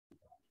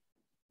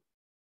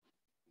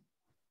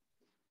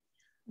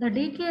The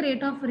decay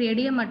rate of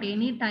radium at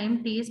any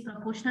time t is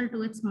proportional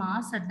to its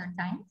mass at that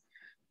time.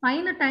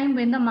 Find the time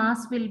when the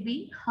mass will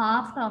be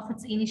half of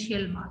its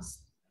initial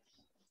mass.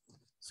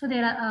 So they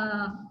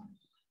are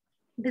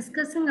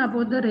discussing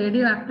about the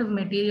radioactive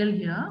material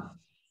here.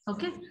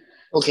 Okay.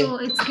 Okay. So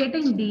it's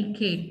getting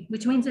decayed,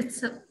 which means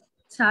it's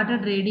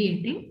started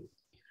radiating.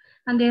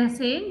 And they are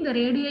saying the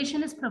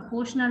radiation is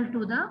proportional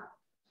to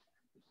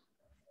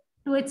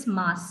its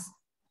mass.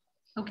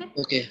 Okay.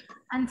 Okay.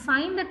 And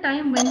find the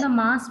time when the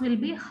mass will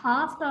be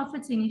half of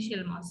its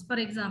initial mass. For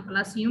example,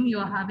 assume you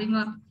are having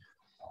a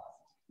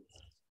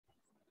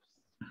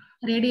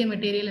radium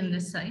material in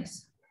this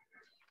size.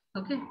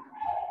 Okay.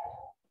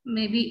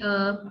 Maybe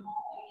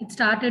it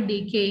started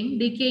decaying.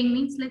 Decaying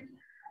means like,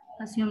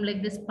 assume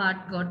like this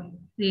part got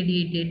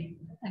radiated.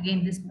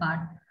 Again, this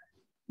part,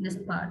 this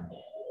part,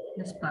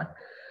 this part.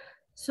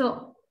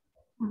 So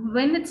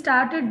when it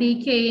started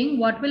decaying,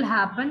 what will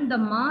happen? The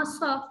mass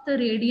of the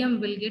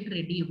radium will get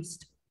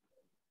reduced.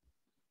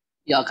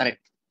 Yeah, correct.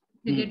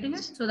 You're getting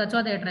it? So that's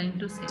what they're trying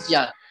to say.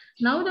 Yeah.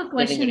 Now the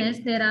question is,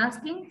 they're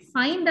asking,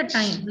 find the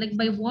time, like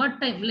by what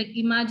time? Like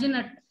imagine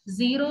at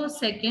 0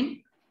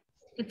 second,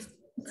 it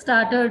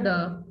started,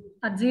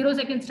 at 0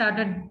 second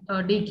started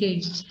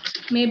decaying.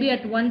 Maybe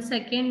at 1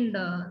 second,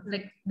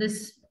 like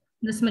this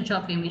much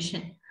of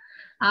emission.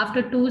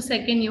 After 2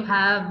 seconds, you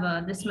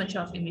have this much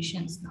of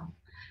emissions now.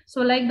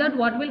 So like that,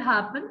 what will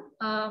happen?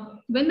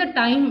 When the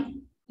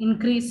time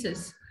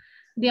increases,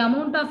 the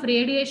amount of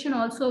radiation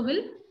also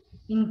will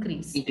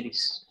increase. Okay.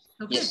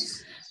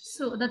 Yes.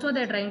 So that's what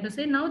they're trying to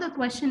say. Now the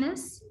question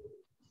is,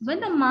 when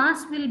the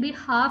mass will be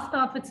half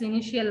of its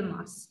initial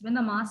mass, when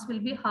the mass will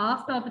be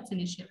half of its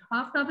initial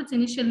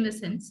in the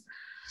sense,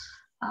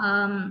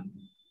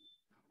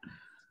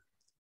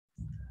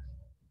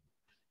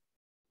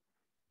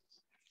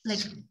 like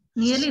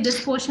nearly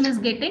this portion is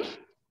getting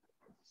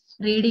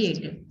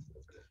radiated.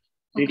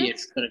 Okay?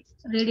 Correct.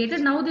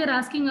 Radiated. Now they're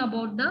asking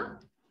about the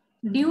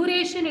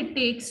duration it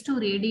takes to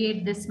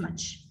radiate this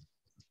much.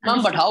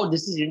 Ma'am, but how?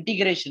 This is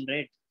integration,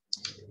 right?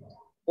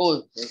 Oh,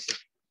 okay.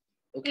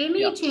 Okay.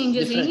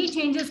 Any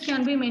changes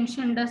can be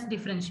mentioned as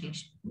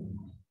differentiation.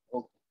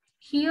 Okay.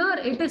 Here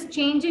it is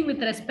changing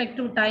with respect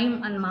to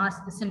time and mass,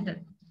 isn't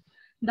it?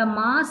 The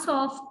mass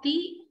of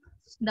the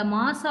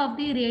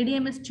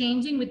radium is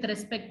changing with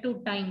respect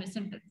to time,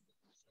 isn't it?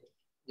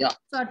 Yeah.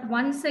 So at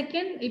 1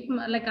 second, it,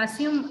 like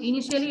assume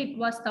initially it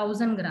was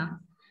 1000 gram.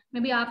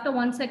 Maybe after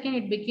 1 second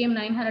it became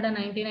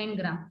 999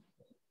 gram,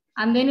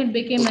 and then it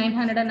became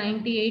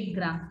 998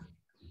 gram,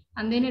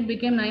 and then it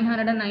became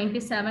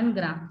 997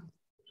 gram.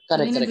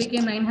 Correct, then it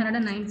became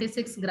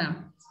 996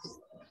 gram.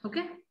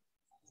 Okay.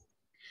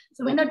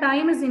 So when the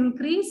time is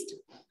increased,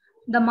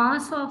 the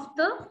mass of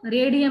the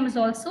radium is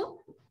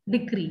also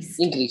decreased.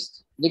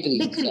 Decreased. Okay.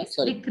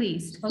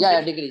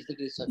 Yeah,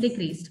 decreased. Sorry.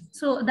 Decreased.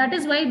 So that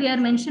is why they are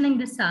mentioning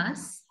this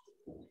as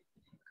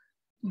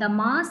the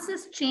mass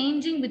is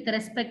changing with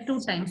respect to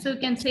time. So you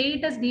can say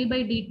it as d by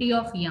dt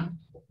of m.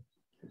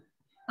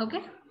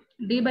 Okay.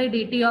 D by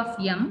dt of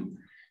m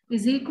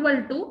is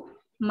equal to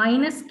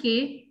minus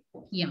k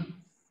m.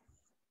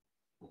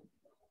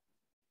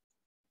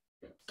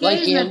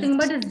 K is nothing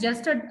but it's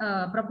just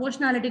a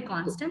proportionality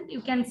constant. You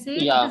can say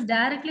it is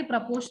directly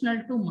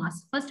proportional to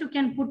mass. First you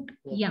can put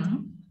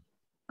m.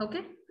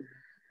 Okay.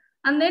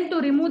 And then to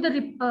remove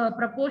the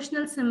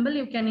proportional symbol,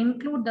 you can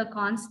include the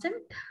constant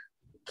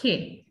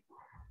k.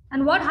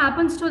 And what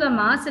happens to the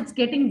mass? It's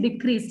getting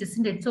decreased,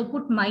 isn't it? So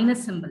put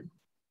minus symbol.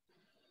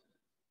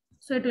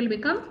 So it will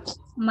become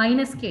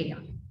minus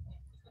km.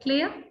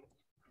 Clear?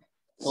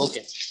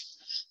 Okay.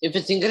 If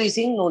it's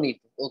increasing, no need.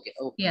 Okay.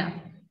 Yeah.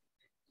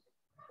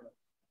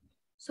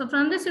 So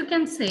from this you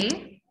can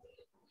say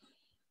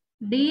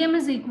dm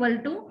is equal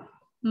to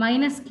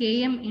minus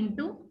km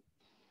into,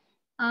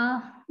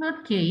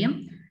 not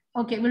km.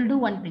 Okay, we'll do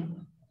one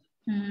thing.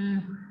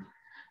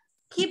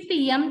 Keep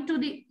the m to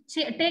the,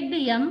 take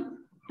the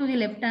m to the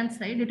left hand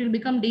side. It will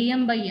become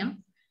dm by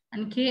m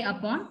and k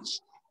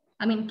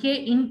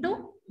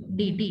into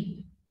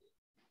dt.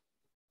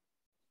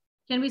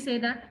 Can we say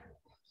that?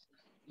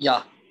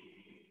 Yeah.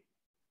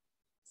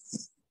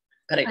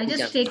 Correct. I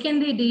just taken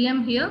the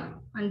dm here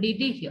and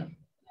dt here.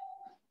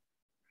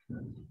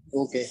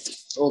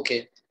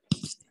 Okay.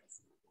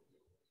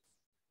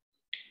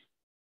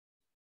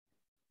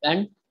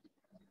 And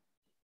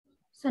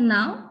so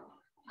now,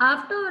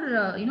 after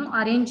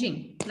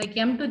arranging like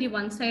m to the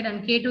one side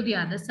and k to the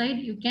other side,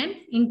 you can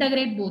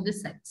integrate both the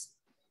sides.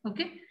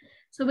 Okay.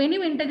 So when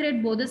you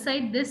integrate both the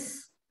sides,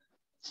 this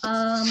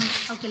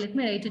okay, let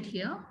me write it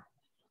here.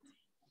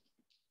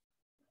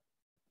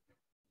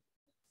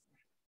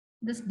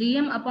 This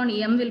dm upon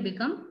m will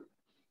become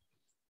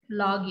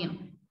log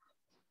m,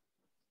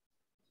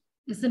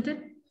 isn't it?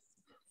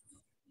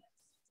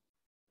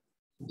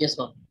 Yes,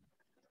 ma'am.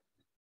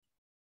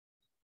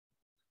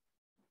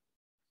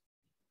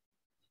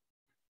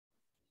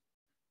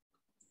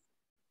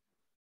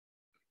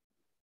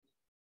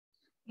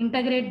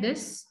 Integrate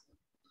this.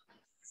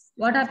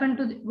 What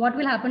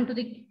will happen to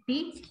the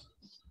t?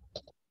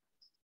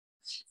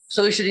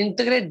 So we should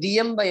integrate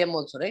dm by m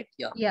also, right?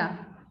 Yeah. Yeah.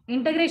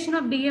 Integration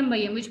of dm by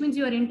m, which means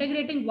you are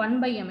integrating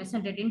 1 by m,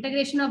 isn't it?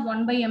 Integration of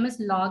 1 by m is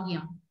log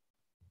m.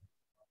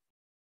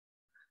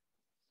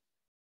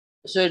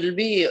 So it'll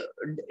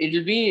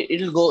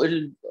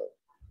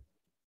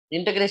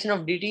integration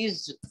of dt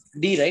is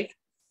d, right?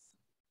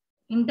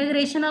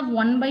 Integration of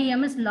 1 by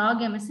m is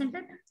log m, isn't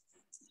it?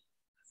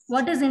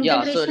 What is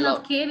Yeah. So integration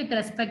of k with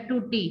respect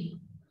to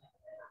t?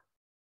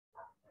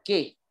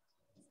 k.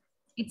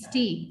 It's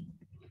t.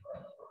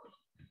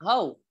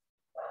 How?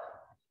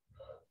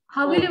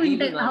 How Oh, will d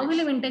will how will vanish.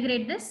 you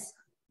integrate this?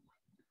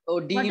 Oh,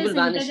 d What will is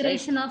vanish, right?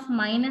 integration of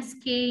minus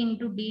k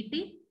into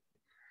dt?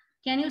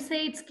 Can you say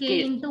it's k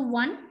K. into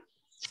 1?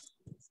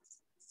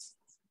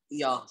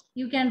 Yeah.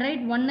 You can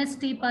write 1 as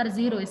t power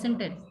 0,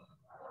 isn't it?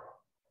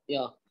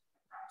 Yeah.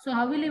 So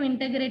how will you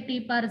integrate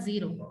t power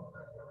 0?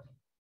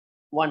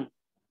 1.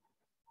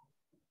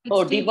 It's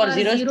Oh, t t power power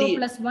 0 is 0 t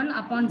plus 1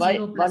 upon by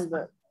 0 plus 1,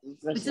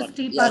 plus which is 1.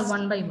 t power Yes.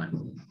 1 by 1.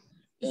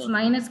 It's Yeah.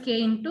 minus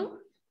k into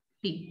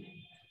t.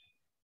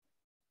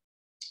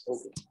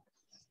 Okay.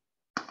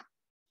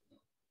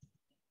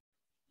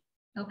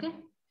 Okay.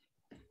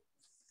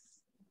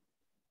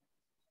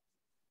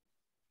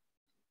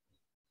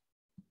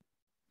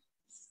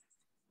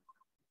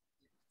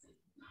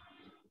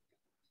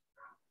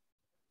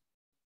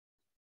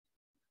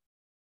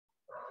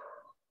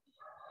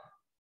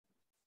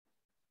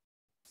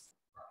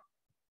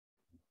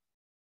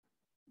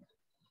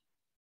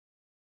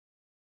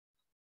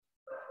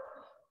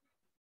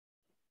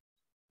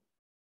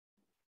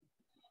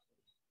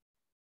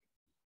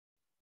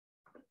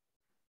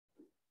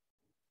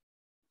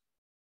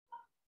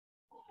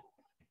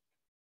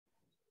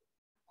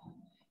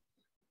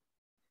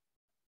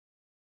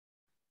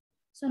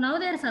 So now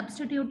they are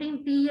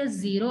substituting t as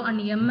 0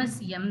 and m as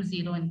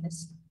m0 in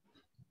this.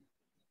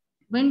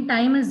 When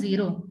time is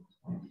 0,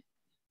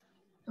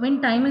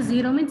 when time is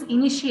 0 means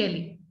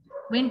initially.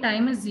 When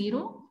time is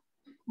 0,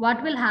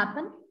 what will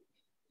happen?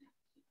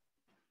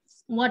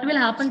 What will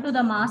happen to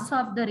the mass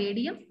of the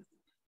radium?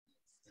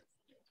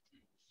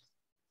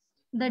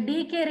 The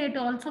decay rate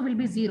also will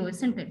be 0,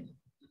 isn't it?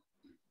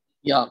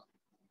 Yeah.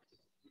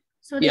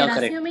 So they Yeah, are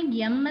correct. assuming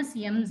m as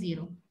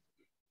m0.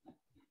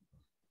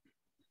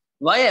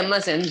 Why m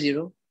as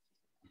m0?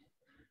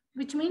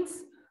 Which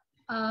means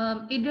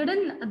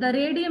the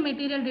radium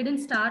material didn't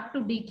start to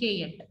decay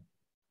yet.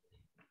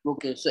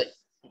 Okay, so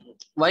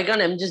why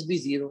can't m just be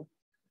 0?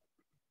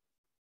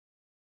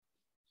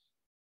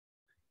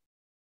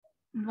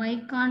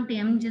 Why can't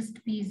m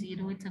just be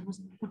 0? It's a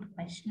good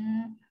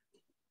question.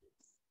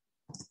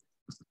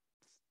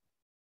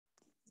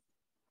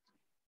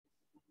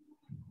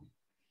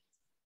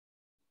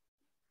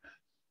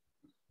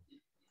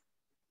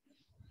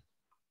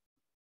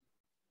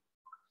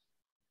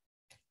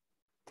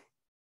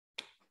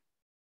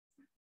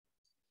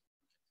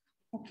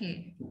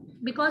 Okay,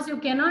 because you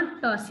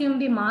cannot assume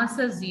the mass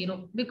as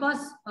 0 because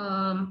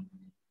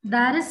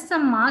there is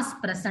some mass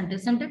present,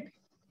 isn't it?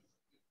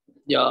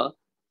 Yeah.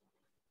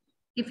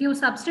 If you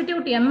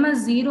substitute m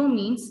as 0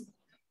 means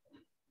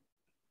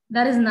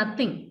there is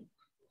nothing.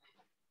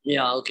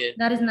 Yeah, okay.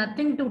 There is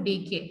nothing to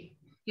decay.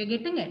 You're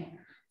getting it?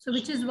 So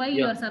which is why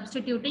you Yeah. are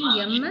substituting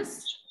m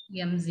as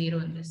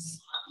m0 in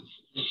this.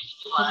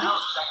 Okay?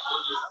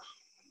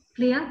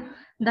 Clear?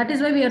 That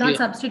is why we are not Clear.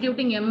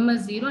 substituting m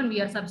as 0 and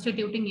we are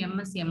substituting m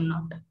as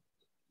m0.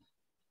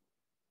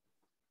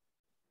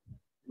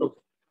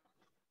 Okay.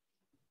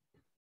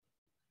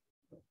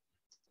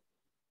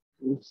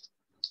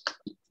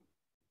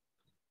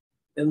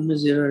 M is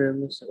 0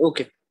 and m is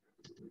okay.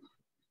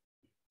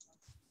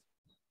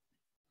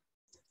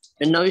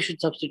 And now we should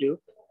substitute.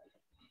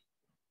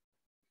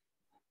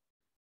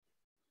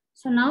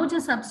 So now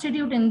just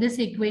substitute in this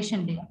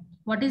equation there.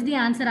 What is the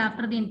answer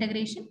after the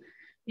integration?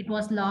 It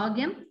was log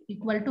m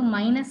equal to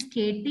minus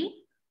kt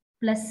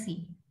plus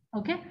c.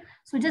 Okay.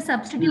 So just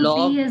substitute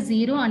Log. t as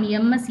 0 and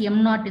m as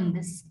m0 in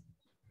this.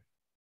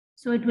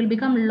 So it will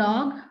become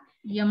log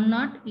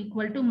m0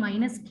 equal to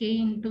minus k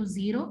into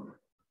 0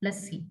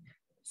 plus c.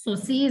 So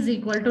c is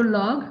equal to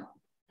log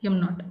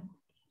m0.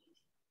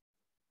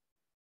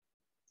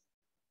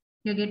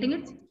 You're getting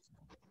it?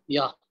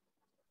 Yeah.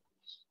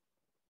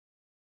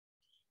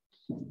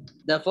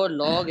 Therefore,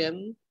 log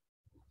m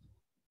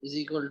is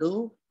equal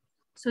to.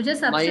 So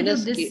just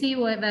substitute this K. c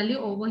value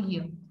over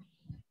here.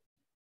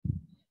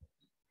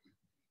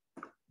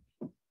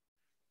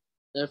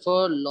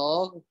 Therefore,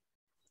 log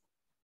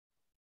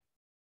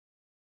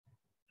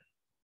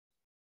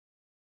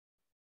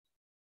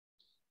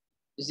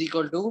is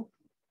equal to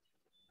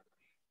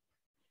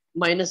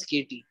minus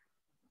kt.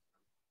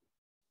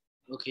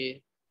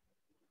 Okay.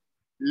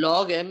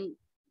 Log m.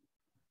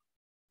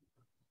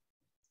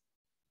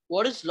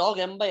 What is log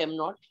m by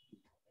m0?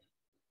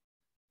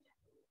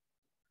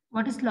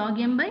 What is log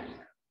m by?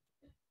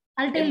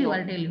 I'll tell you.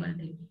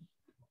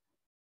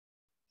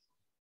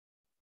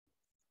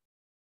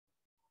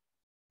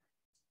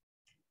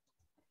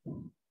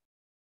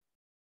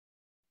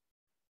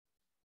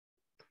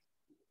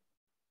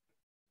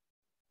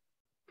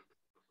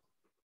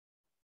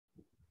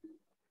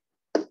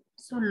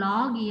 So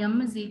log m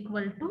is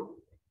equal to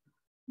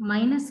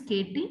minus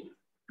kt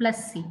plus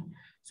c.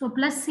 So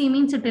plus c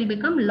means it will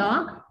become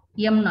log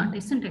m naught,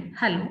 isn't it?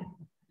 Hello.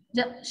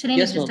 Shrini,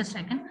 Yes, just ma'am. a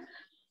second.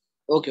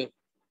 Okay.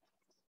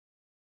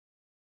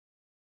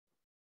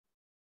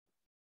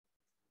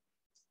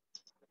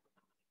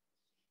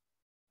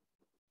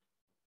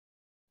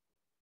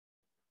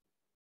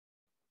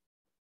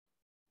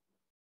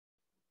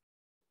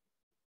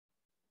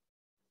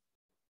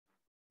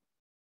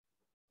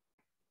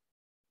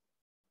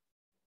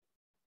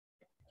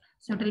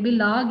 So it will be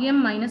log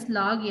m minus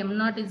log m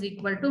naught is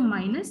equal to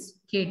minus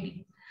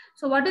kt.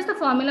 So what is the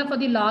formula for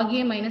the log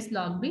a minus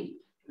log b?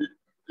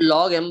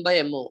 Log m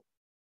by mo.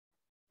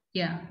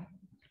 Yeah.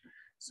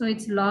 So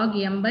it's log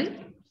m by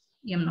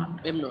m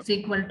naught is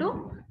equal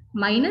to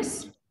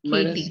minus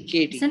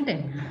kt, isn't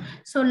it?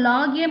 So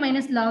log a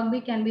minus log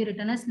b can be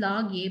written as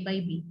log a by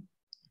b.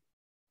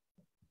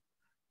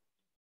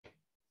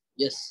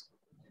 Yes.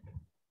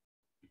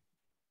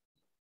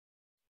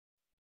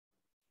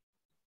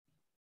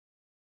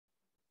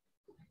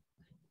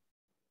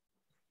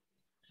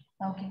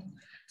 Okay.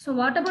 So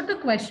what about the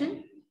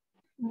question?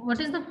 What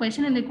is the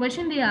question? In the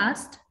question they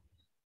asked,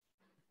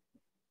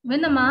 when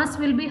the mass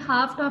will be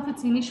halved of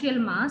its initial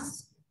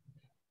mass,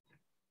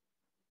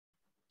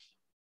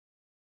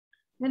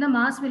 when the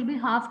mass will be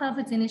halved of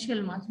its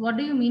initial mass. What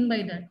do you mean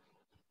by that?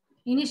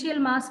 Initial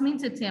mass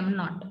means it's m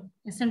naught,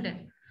 isn't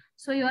it?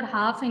 So you are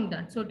halving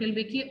that. So it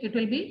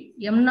will be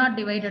m naught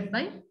divided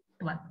by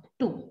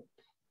 2.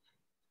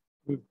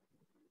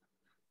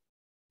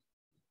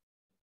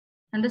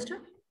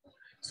 Understood?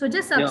 So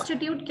just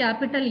substitute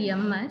capital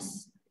M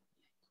as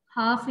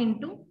half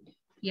into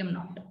m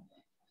naught.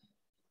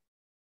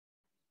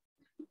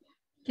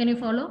 Can you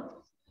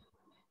follow?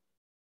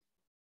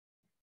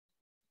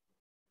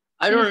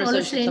 I don't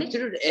understand.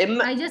 Substitute m.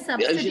 I just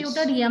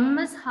substituted m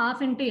as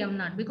half into m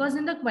naught because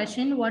in the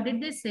question, what did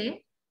they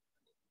say?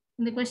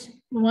 In the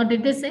question, what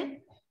did they say?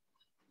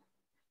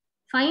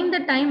 Find the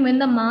time when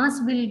the mass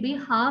will be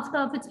halved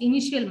of its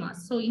initial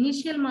mass. So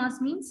initial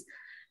mass means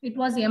it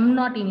was m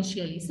naught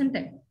initially, isn't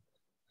it?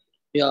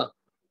 Yeah.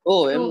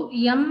 Oh, so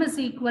m is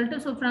equal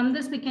to, so from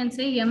this we can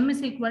say m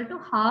is equal to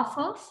half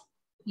of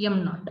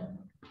m naught.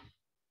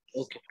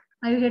 Okay.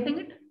 Are you getting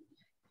it?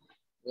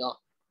 Yeah.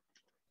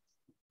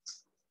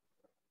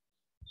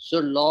 So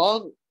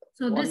log.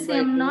 So this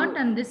m naught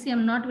and this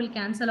m naught will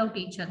cancel out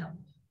each other.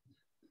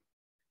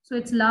 So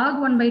it's log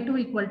 1 by 2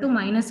 equal to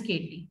minus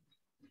kt.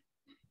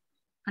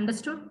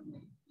 Understood?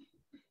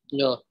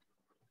 Yeah.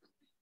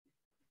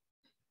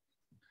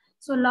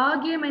 So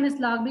log a minus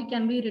log b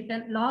can be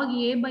written, log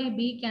a by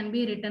b can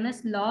be written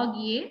as log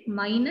a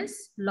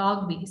minus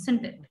log b,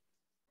 isn't it?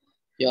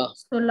 Yeah.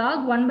 So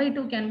log 1 by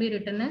 2 can be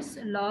written as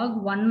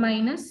log 1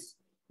 minus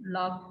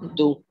log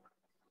 2.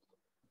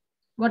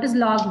 What is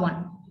log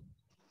 1?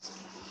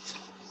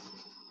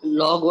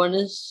 Log 1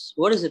 is,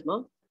 what is it,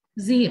 ma'am?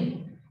 0.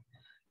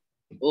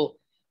 Oh.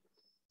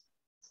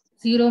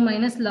 0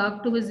 minus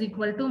log 2 is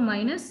equal to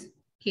minus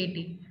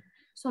kt.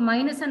 So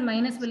minus and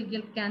minus will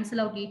cancel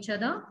out each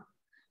other.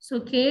 So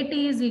kt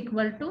is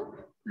equal to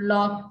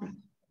log 2.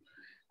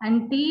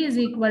 And t is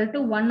equal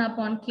to 1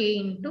 upon k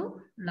into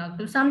log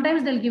 2.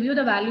 Sometimes they'll give you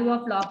the value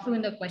of log 2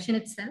 in the question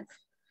itself.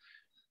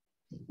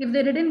 If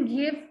they didn't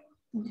give,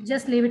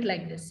 just leave it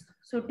like this.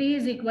 So t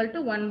is equal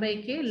to 1 by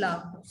k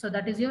log 2. So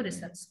that is your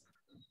results.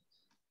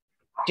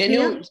 Can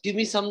you give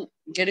me some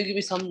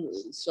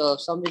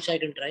which I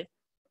can try?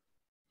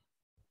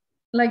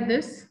 Like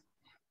this?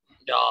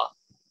 Yeah.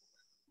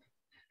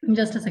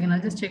 Just a second, I'll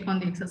just check on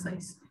the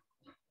exercise.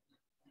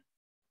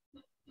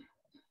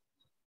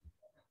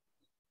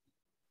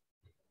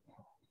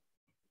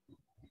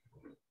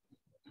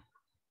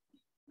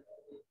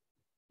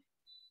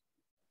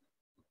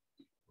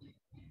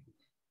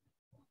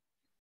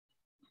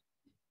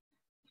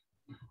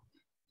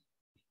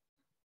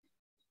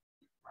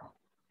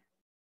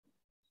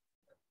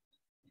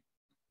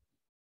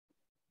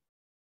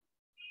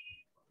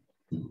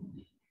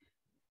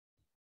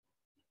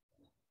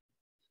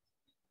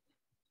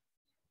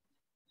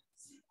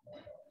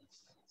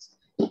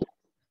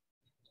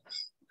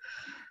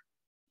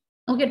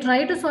 Okay,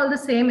 try to solve the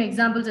same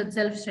examples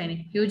itself,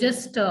 Shrini. You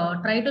just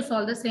try to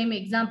solve the same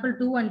example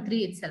 2 and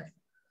 3 itself.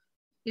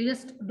 You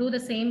just do the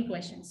same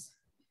questions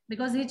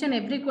because each and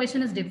every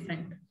question is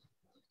different.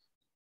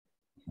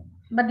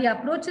 But the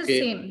approach is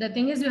same. The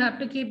thing is you have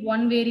to keep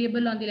one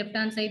variable on the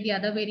left-hand side, the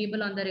other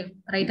variable on the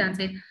right-hand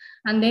side,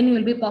 and then you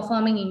will be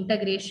performing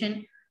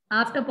integration.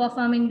 After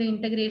performing the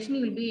integration,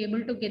 you will be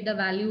able to get the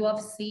value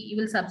of C. You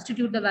will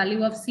substitute the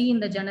value of C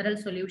in the general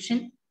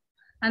solution.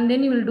 And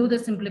then you will do the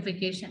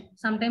simplification.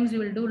 Sometimes you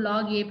will do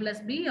log A plus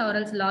B or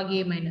else log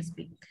A minus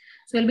B.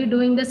 So you'll be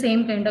doing the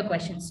same kind of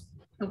questions.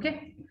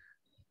 Okay.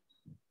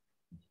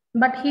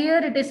 But here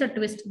it is a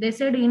twist. They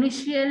said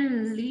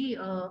initially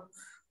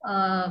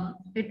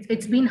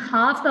it's been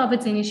half of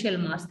its initial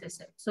mass, they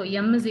said. So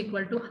m is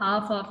equal to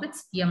half of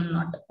its m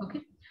naught.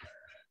 Okay.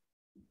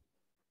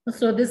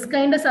 So this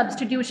kind of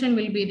substitution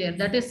will be there.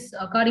 That is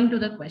according to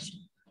the question.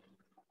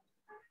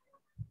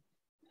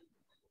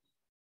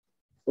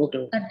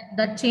 Okay.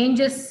 That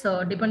changes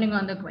depending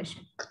on the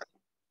question.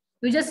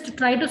 You just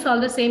try to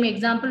solve the same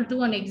example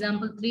 2 and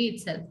example 3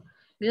 itself.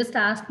 You just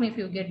ask me if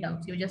you get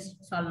doubts. You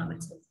just solve now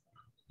itself.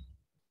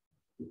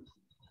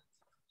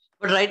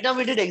 But right now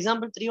we did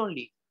example 3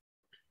 only.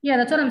 Yeah,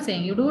 that's what I'm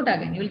saying. You do it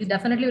again. You will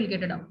definitely will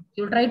get it out.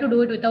 You'll try to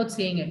do it without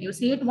seeing it. You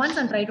see it once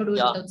and try to do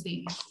it without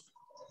seeing it.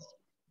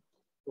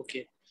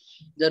 Okay.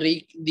 The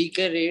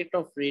decay rate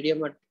of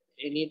radium at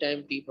any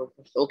time t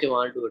proportional. Okay,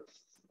 I'll do it.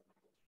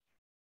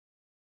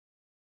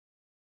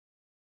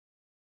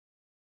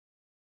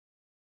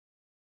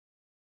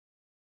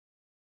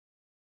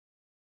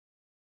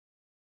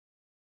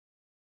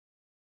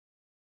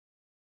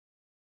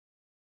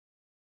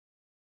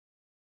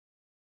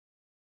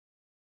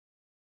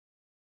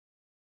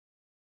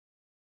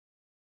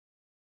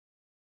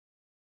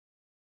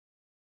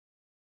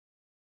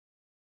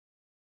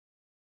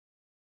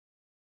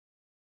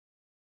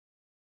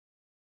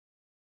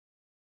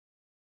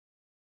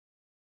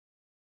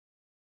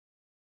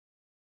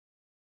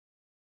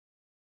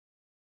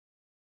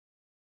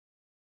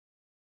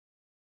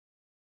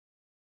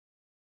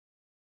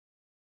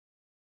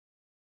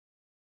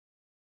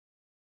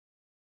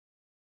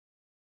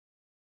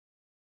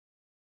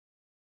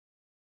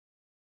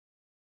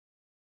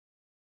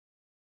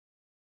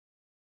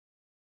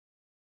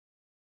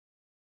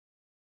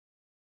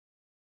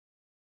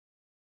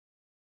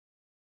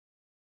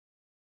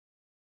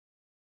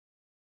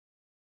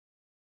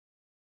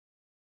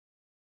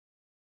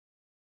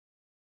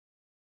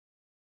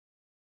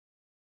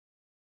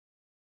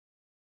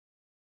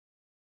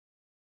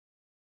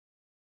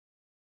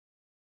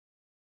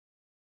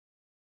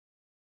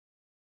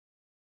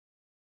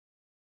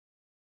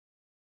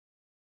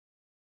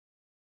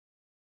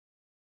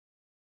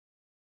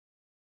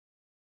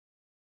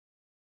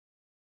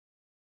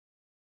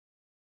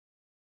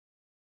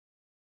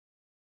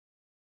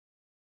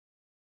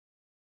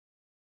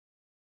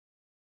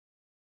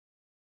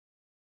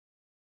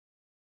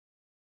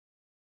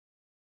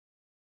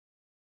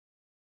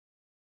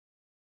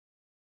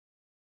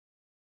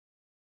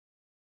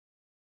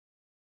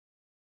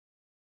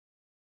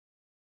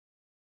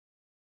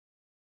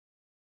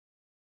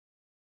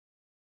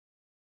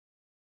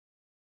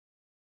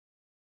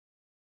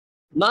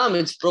 Ma'am,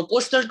 it's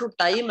proportional to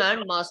time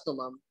and mass, no,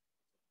 ma'am.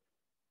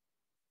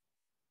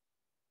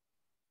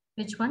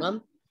 Which one?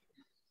 Ma'am,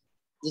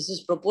 this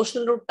is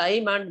proportional to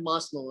time and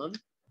mass, no, ma'am.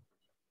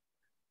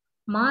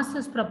 Mass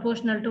is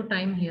proportional to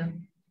time here.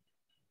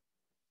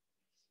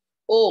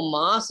 Oh,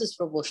 mass is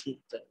proportional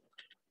to time.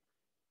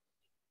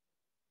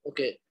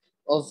 Okay.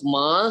 Of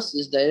mass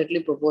is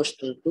directly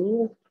proportional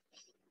to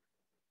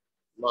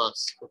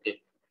mass. Okay.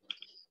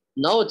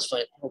 Now it's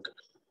fine. Okay.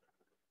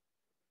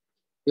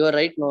 You are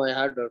right now. I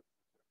had that.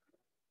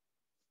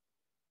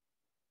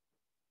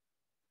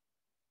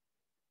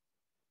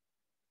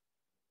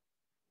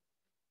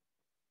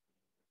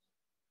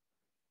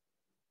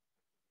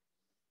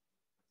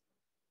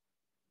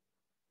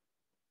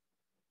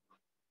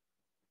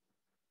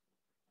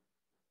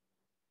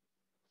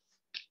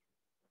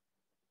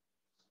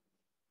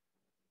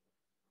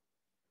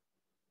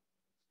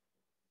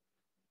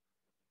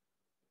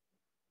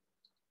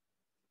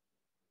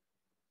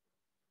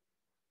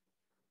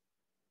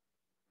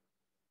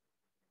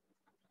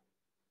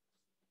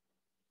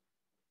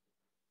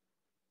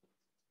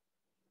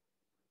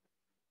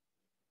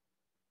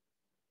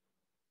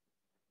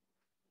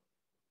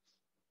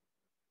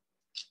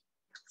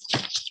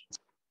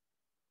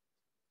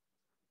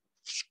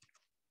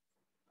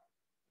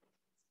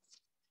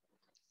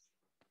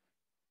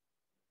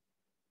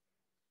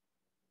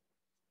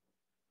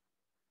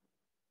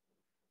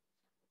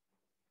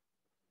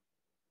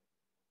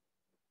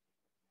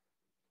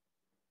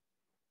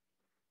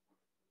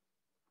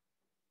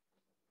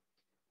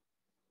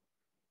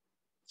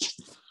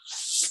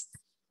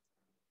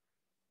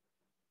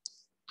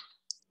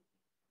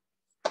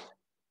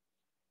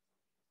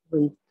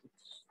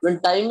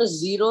 When time is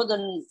 0,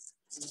 then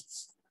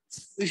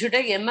we should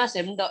take m as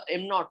m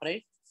naught,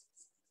 right?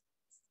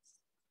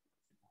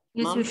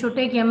 Yes, you should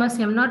take m as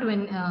m naught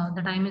when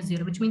the time is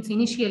 0, which means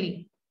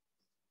initially.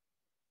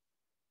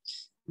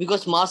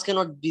 Because mass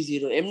cannot be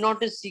 0. M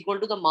naught is equal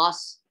to the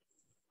mass.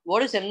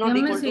 What is m naught M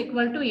equal is to?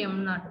 equal to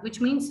m naught,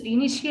 which means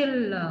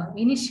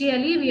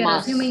initially we are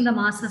Mass. assuming the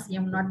mass is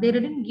m naught. They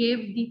didn't give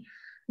the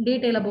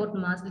detail about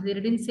mass. They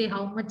didn't say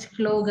how much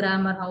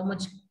kilogram or how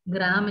much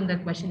gram in the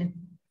question.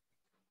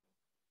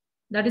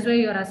 That is why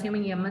you are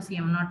assuming m as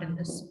m naught in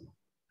this.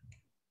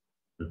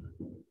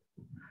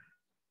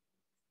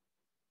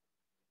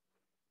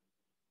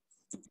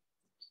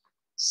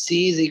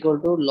 C is equal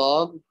to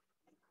log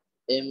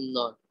m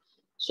naught.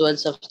 So while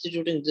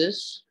substituting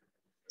this,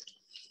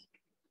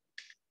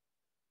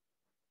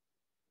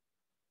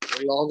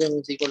 log m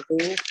is equal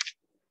to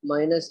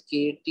minus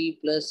kt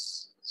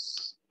plus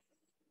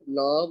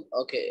log,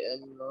 okay,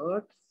 m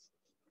naught.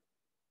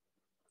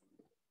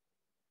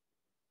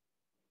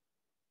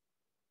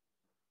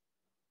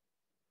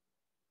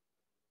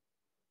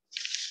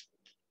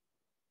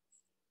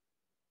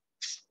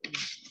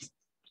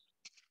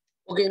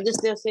 Okay, in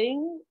this they are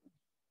saying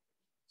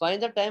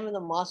find the time when the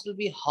mass will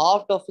be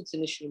halved of its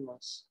initial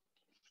mass.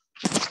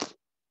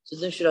 So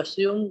they should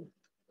assume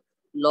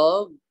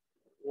log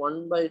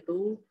 1 by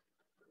 2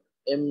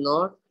 m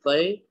naught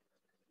by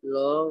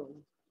log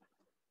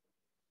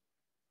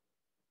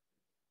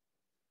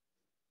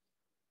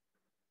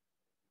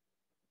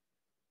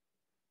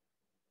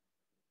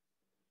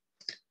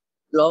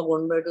log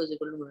 1 by 2 is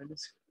equal to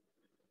minus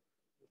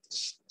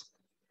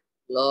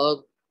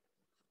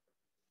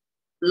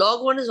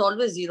log 1 is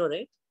always 0,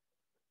 right?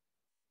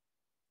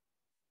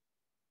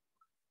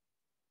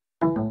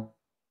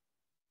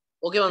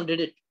 Okay, ma'am, did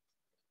it.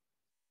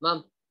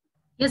 Ma'am.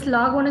 Yes,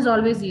 log 1 is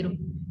always 0.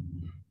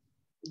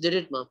 Did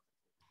it, ma'am.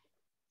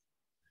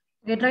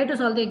 Okay, try to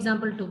solve the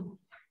example 2.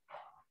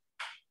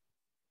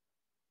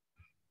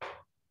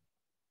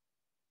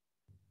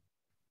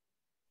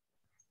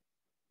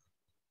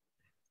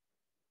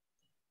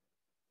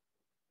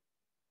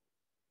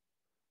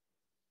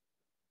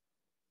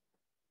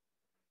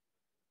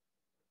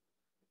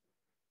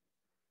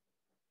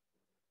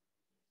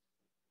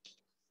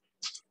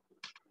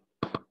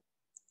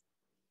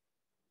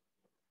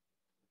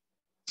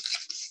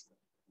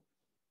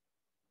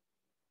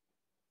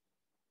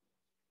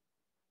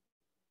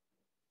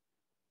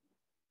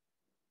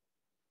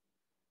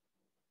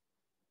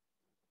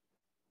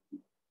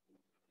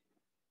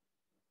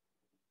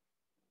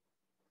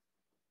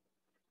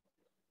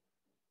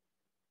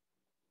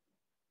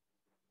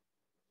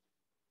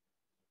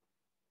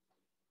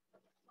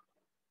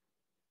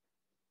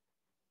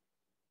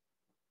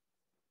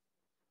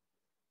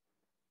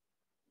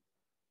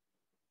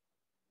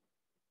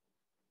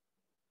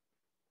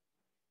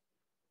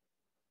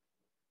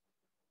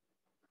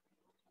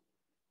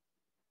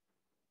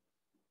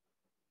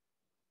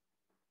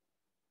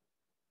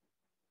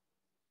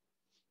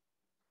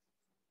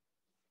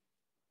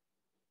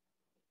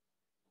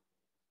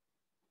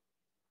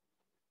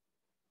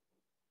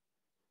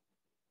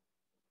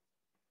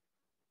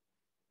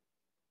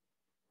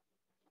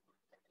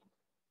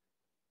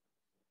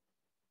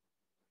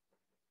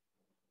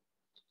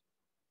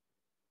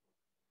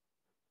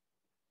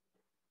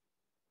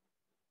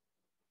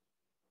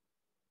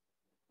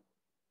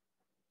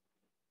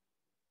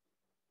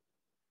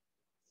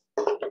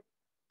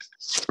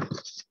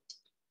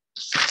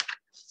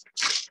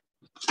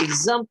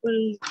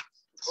 Example.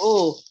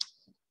 Oh.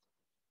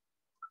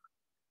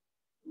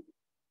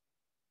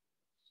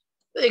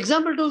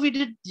 Example 2 we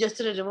did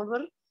yesterday,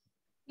 remember?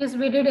 Yes,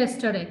 we did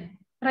yesterday.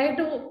 Try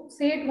to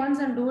say it once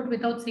and do it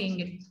without saying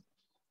it.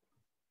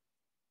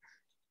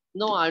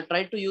 No, I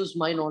tried to use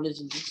my knowledge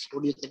in this.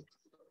 What do you think?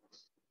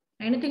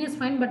 Anything is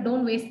fine, but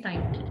don't waste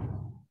time.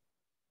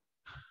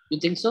 You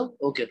think so?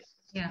 Okay.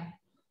 Yeah.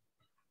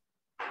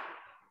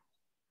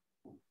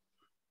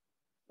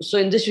 So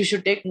in this, you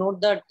should take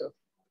note that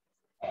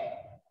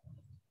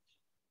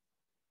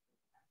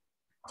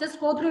Just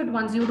go through it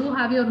once. You do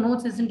have your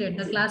notes, isn't it?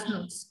 The class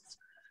notes.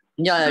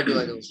 yeah, I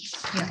do.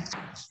 Yeah.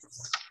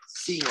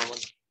 See, Mama.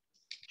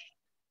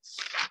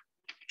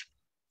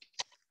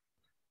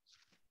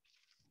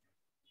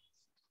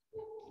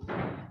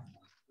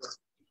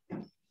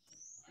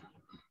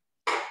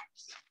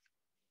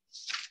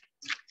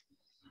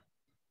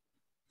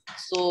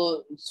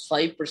 So it's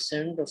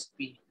 5% of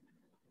P.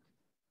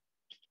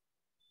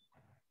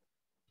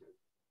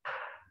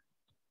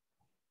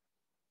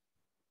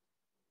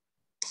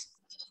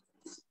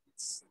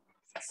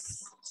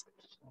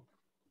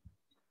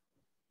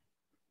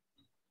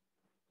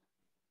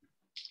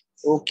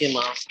 Okay,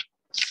 ma'am.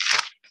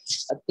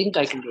 I think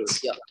I can do it.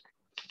 Yeah.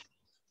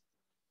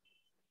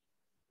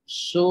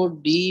 So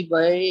d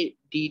by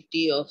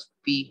dt of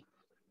P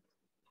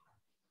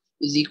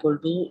is equal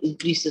to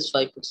increases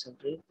 5%,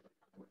 right?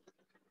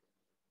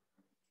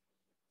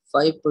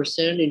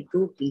 5%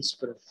 into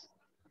principal.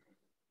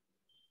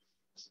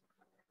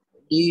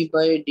 D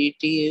by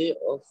dt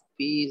of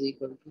P is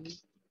equal to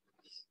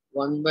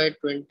 1 by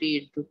 20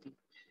 into P.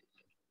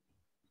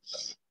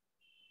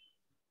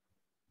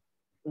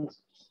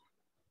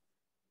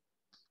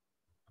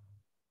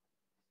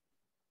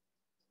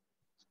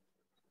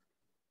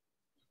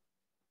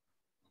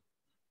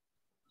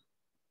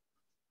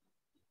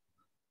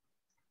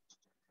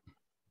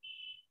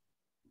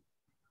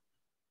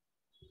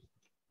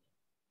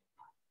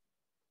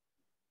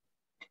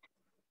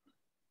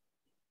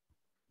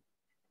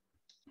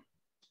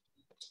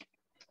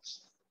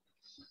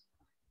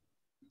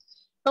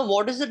 Now,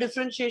 what is the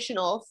differentiation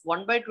of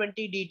 1 by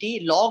 20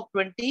 dt log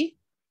 20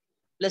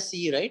 plus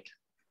C, right?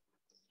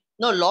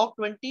 No, log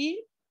 20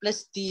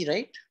 plus T,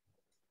 right?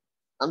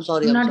 I'm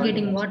sorry. I'm not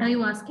getting. What are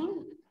you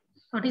asking?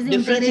 What is the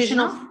Differentiation integration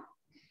of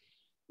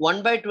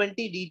 1 by 20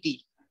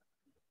 dt.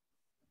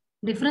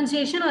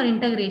 differentiation or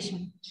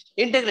integration?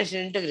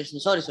 Integration.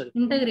 Sorry.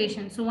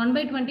 Integration. So 1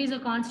 by 20 is a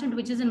constant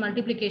which is in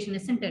multiplication,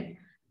 isn't it?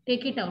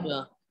 Take it out.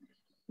 Yeah.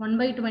 1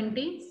 by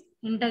 20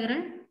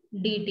 integral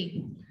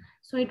dt.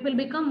 So it will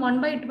become 1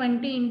 by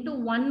 20 into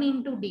 1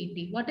 into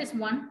dt. What is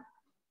 1?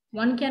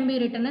 1 can be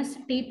written as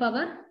t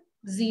power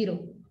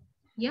 0.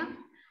 Yeah.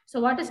 So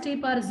what is t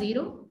power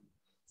 0?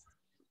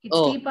 It's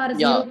t power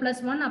 0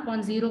 plus 1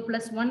 upon 0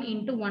 plus 1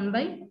 into 1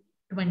 by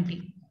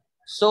 20.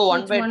 So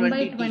 1 by 1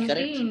 by 20 20 t,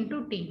 correct?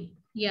 into t.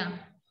 Yeah.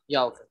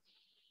 Yeah, okay.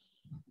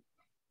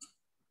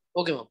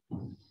 Okay,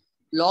 ma'am.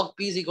 Log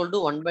p is equal to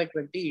 1 by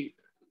 20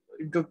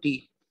 into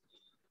t.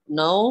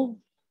 Now,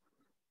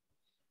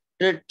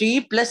 the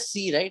t plus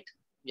c, right?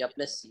 Yeah,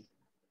 plus c.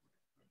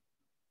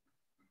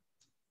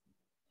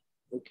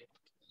 Okay.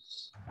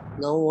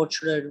 Now, what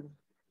should I do?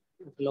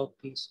 Log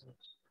p.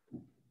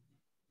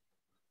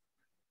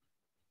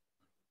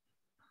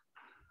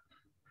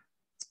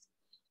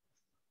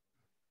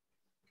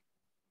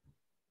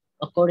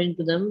 According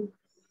to them,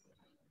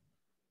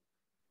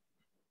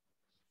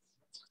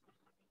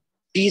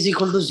 t is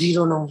equal to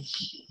 0 now.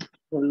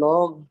 So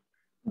log.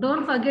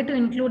 Don't forget to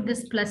include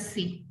this plus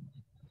c.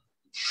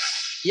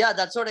 Yeah,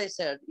 that's what I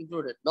said.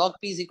 Included. Log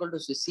p is equal to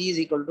c. C is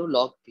equal to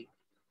log p.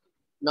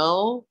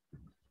 Now,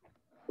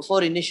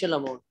 for initial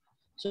amount.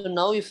 So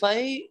now if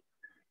I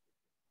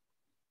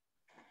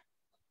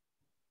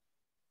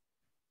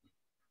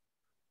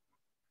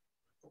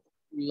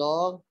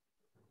log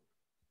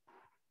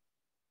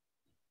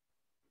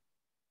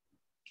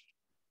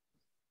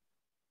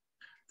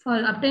For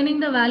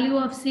obtaining the value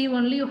of c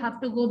only, you have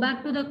to go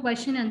back to the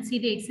question and see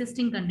the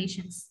existing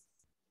conditions.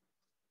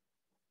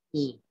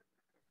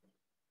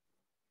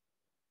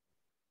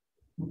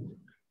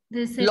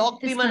 log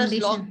p This minus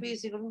condition. log p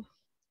is equal to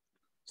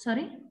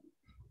Sorry?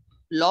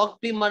 log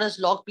p minus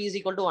log p is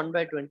equal to 1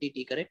 by 20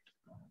 t, correct?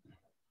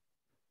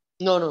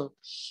 No, no.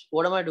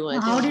 What am I doing?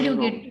 I think How I'm did you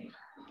doing get? wrong.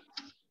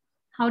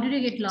 How did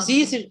you get log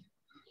C p? is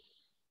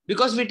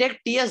because we take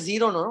t as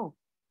 0, no?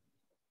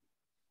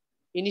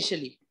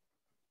 Initially.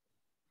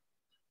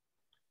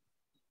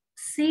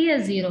 C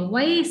is 0.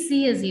 Why is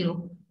C is 0?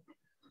 No,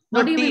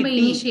 What do you mean by t.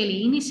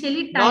 initially?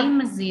 Initially, Not,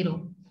 time is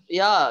 0.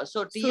 yeah.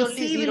 So t So only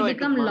C 0 will I took,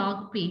 become ma.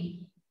 log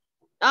P.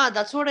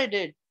 That's what I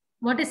did.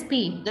 What is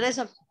P? Then I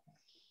said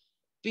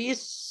p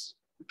is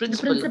The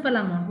principal. principal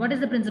amount. What is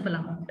the principal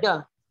amount?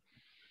 Yeah.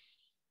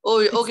 Oh,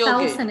 It's okay,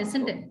 1000, okay.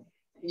 isn't it?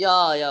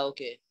 Yeah,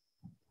 okay.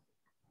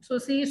 So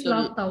C is So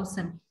log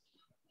 1000.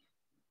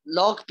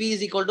 log p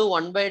is equal to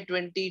 1 by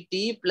 20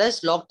 t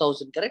plus log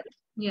 1000, correct?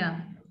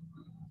 Yeah.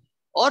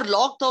 Or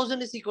log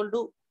 1000 is equal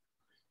to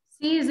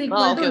C is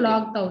equal to okay.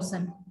 log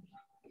 1000.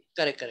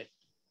 Correct.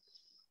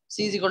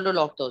 C is equal to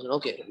log 1000.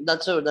 Okay,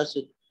 that's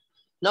it.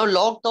 Now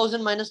log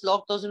 1000 minus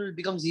log 1000 will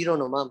become 0,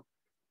 no, ma'am?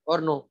 Or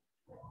no?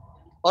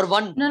 Or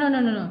 1?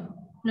 No,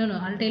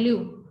 I'll tell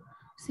you.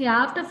 See,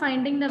 after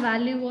finding the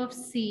value of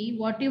C,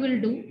 what you will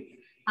do,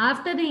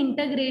 after the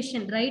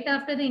integration, right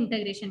after the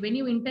integration, when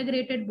you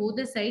integrated both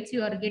the sides,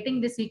 you are getting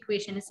this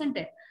equation, isn't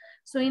it?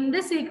 So in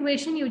this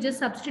equation, you just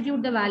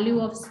substitute the value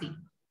of C.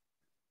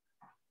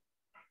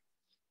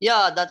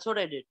 Yeah, that's what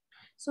I did.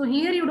 So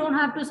here you don't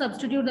have to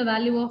substitute the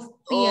value of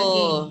P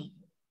again.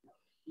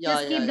 Yeah,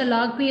 Just keep the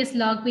log P as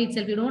log P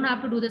itself. You don't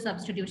have to do the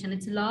substitution.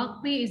 It's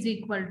log P is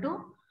equal to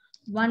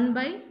 1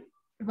 by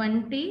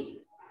 20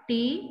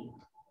 T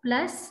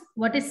plus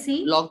what is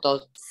C? Log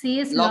 1000. C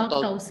is log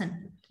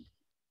 1000.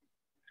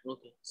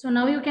 Okay. So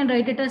now you can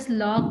write it as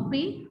log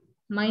P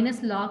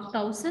minus log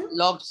 1000.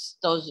 Log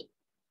 1000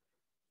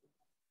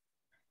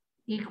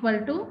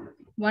 Equal to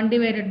 1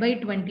 divided by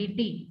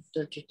 20T.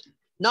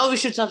 Now we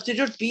should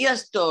substitute P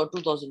as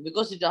 2000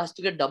 because it has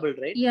to get doubled,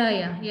 right?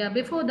 Yeah.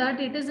 Before that,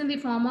 it is in the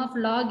form of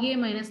log A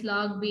minus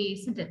log B,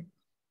 isn't it?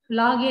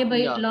 Log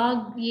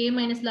A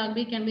minus log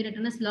B can be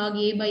written as log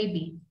A by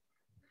B.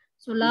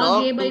 So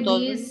log A by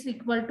B is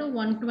equal to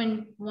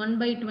 1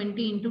 by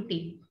 20 into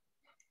T.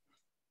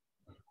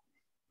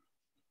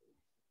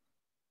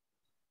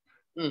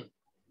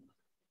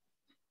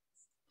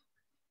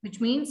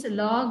 Which means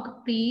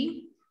log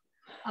P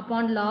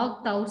upon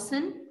log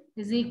 1000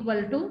 is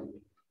equal to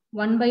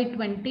 1 by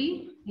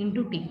 20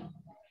 into T.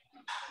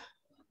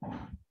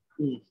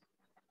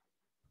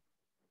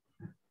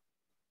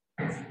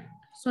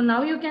 So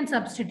now you can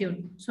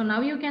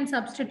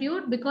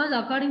substitute. Because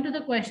according to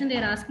the question,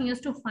 they're asking us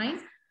to find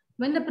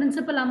when the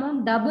principal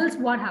amount doubles,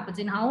 what happens?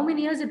 In how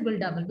many years it will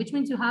double? Which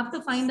means you have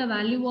to find the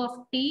value of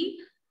T.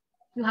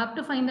 You have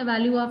to find the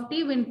value of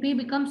T when P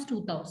becomes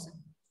 2000.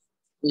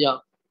 Yeah.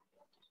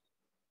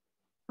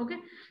 Okay.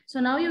 So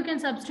now you can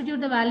substitute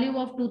the value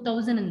of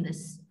 2000 in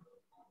this.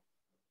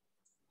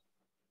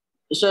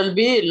 So it will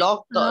be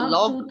log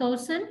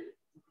 2000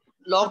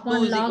 log 2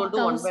 is log equal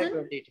to 1 by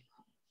 20.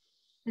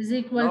 Is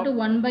equal to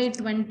 1 by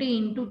 20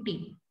 into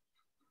T.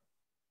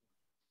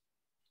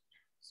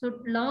 So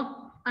log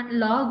and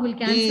log will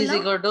cancel out. T is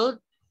equal to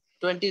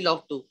 20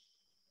 log 2.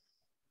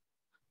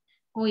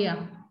 Oh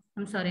yeah,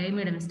 I'm sorry, I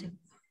made a mistake.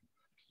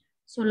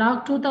 So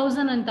log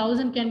 2000 and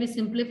 1000 can be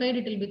simplified.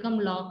 It will become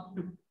log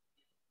 2.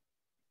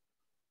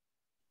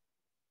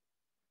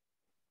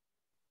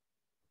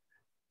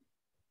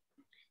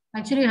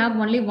 Actually, you have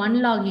only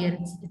one log here.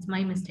 It's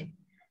my mistake.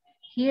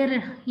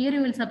 Here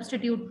you will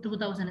substitute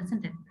 2000,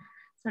 isn't it?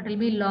 So it will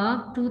be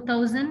log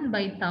 2000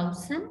 by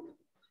 1000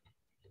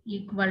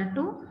 equal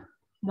to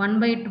 1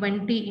 by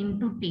 20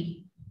 into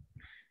T.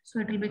 So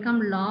it will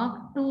become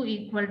log 2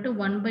 equal to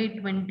 1 by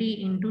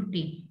 20 into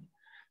T.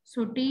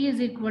 So T is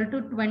equal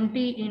to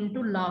 20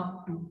 into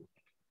log 2.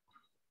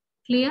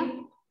 Clear?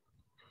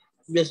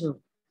 Yes, ma'am.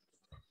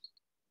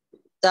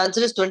 The answer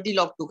is 20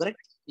 log 2,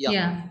 correct?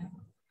 Yeah.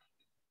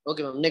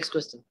 Okay, ma'am. Next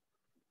question.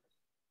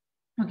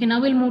 Okay,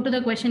 now we'll move to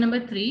the question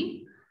number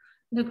 3.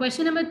 The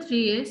question number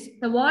 3 is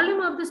the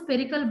volume of the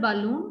spherical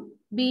balloon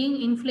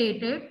being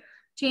inflated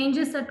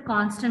changes at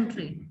constant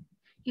rate.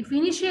 If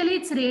initially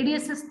its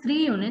radius is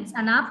 3 units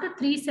and after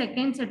 3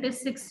 seconds it is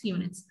 6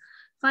 units.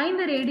 Find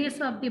the radius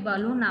of the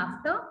balloon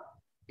after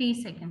t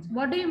seconds.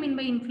 What do you mean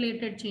by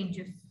inflated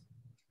changes?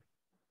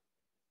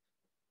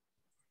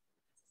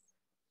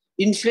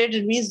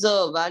 Inflated means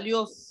the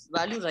value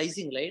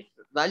rising, right?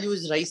 Value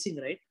is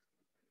rising, right?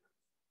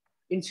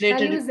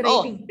 Inflated. Value is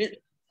Oh, rising.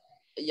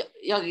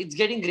 yeah, it's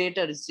getting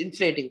greater. It's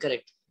inflating,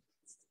 correct?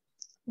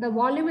 The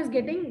volume is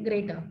getting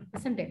greater,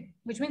 isn't it?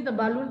 Which means the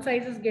balloon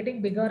size is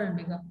getting bigger and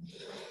bigger.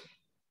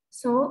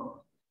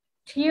 So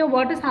here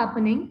what is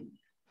happening?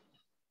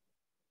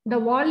 The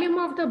volume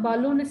of the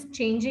balloon is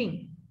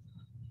changing.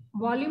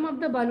 Volume of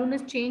the balloon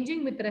is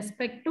changing with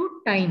respect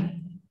to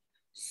time.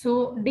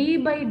 So d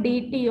by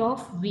dt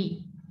of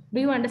v. Do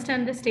you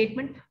understand this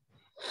statement?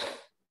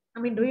 I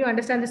mean, do you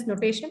understand this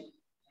notation?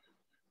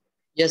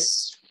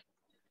 Yes.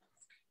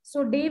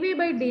 So dv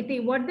by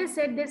dt, what they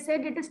said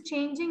it is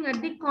changing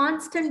at the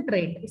constant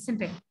rate,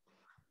 isn't it?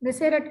 They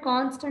said at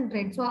constant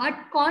rate. So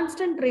at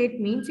constant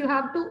rate means you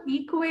have to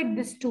equate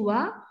this to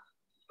a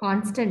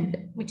constant,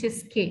 which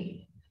is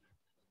k.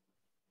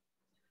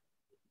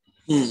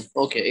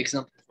 Okay,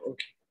 example.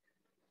 Okay.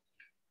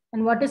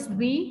 And what is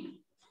v?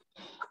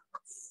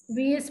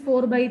 V is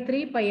 4 by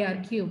 3 pi r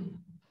cube.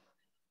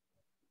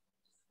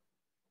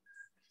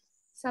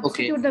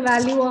 Substitute the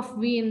value of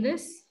v in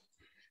this.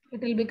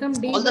 It will become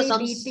d by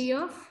dt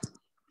of.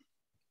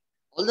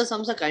 All the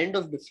sums are kind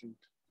of different.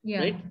 Yeah.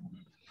 Right?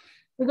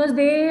 Because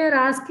they are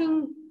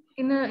asking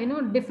in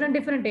a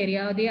different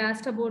area. They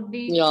asked about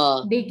the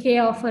decay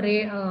of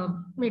a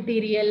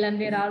material, and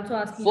they're also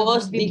asking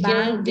about the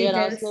bank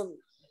details.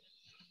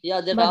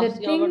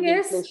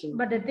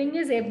 But the thing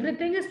is,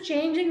 everything is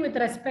changing with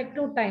respect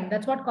to time.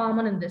 That's what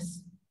common in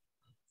this.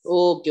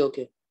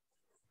 Okay.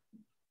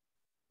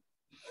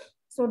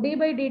 So d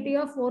by dt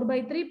of 4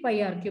 by 3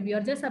 pi r cube. You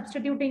are just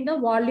substituting the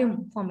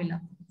volume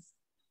formula.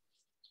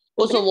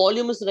 Okay? So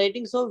volume is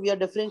writing, so we are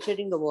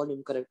differentiating the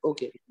volume, correct?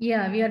 Okay.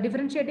 Yeah, we are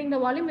differentiating the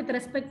volume with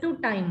respect to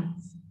time.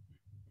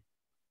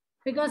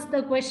 Because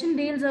the question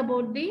deals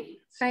about the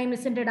time,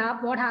 isn't it?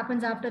 What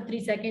happens after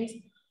 3 seconds?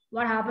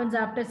 What happens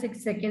after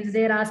 6 seconds?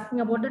 They are asking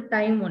about the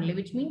time only,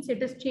 which means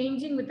it is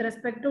changing with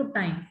respect to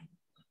time.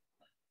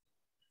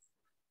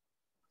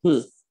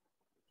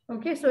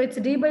 Okay, so it's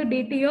d by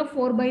dt of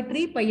 4 by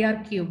 3 pi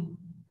r cube.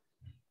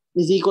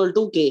 Is equal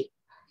to k.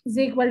 Is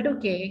equal to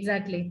k,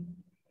 exactly.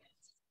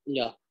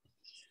 Yeah.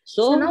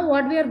 So now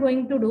what we are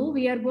going to do,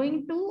 we are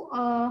going to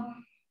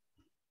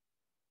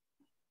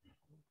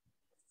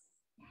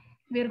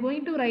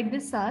write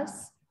this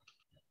as,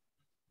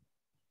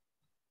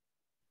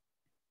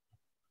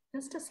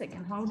 just a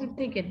second, how did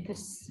they get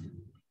this?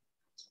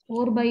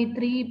 4 by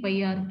 3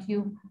 pi r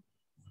cube.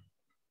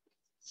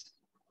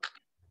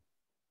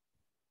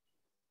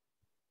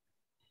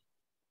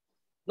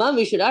 Ma'am,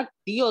 we should add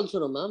t also,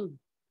 no, ma'am?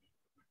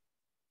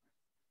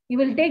 You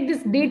will take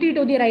this dt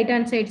to the right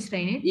hand side,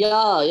 Srinit.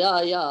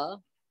 Yeah.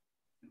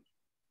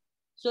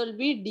 So it will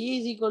be d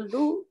is equal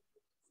to.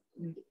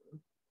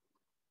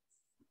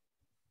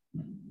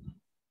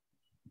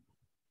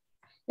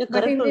 Yeah,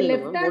 but in the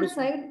left hand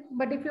side,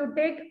 but if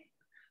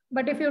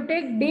you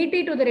take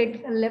dt to the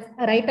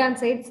right hand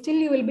side, still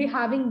you will be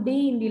having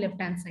d in the left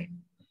hand side.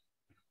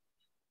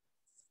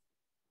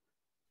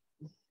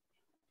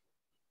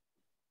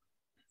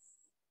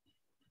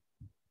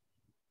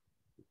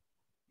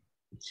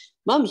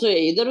 Ma'am, so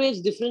either way it's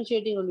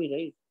differentiating only,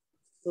 right?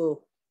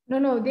 So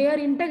no, they are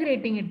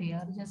integrating it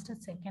here. Just a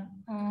second.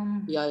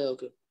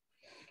 Okay.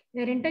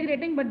 They're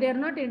integrating, but they're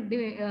not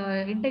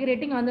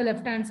integrating on the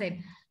left hand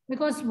side,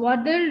 because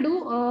what they'll do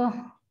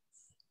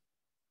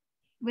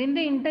when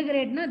they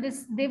integrate,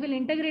 they will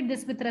integrate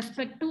this with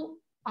respect to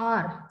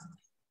r,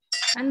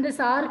 and this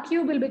r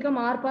cube will become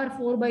r power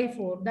 4 by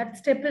 4. That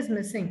step is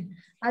missing.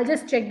 I'll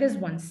just check this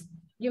once.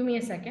 Give me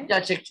a second. Yeah,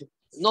 check.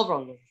 No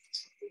problem.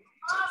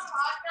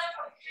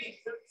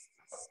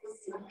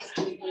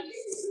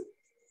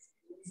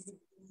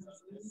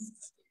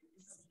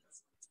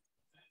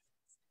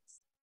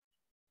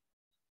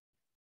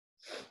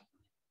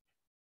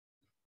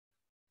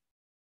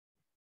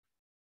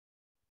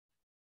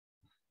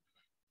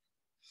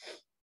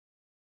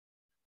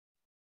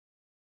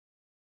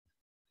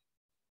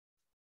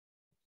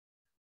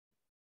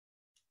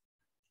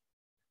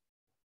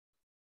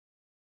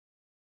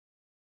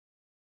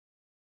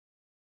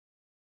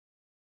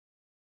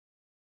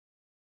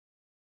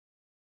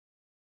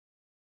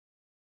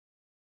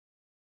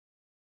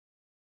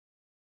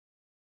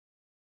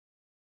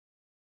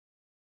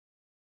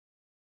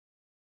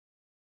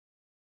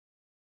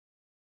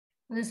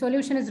 The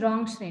solution is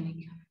wrong,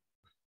 Srini.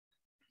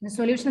 The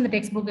solution in the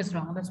textbook is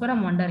wrong. That's what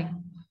I'm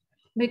wondering.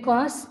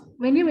 Because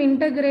when you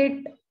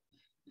integrate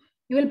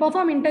You will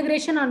perform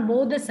integration on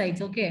both the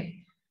sides,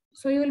 okay?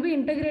 So you will be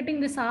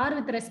integrating this r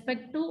with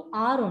respect to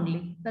r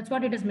only. That's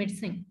what it is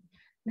missing.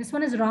 This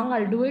one is wrong.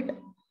 I'll do it.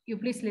 You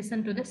please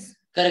listen to this.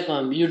 Correct,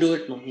 ma'am. You do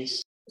it, ma'am.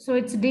 Yes. So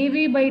it's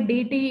dv by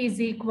dt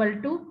is equal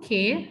to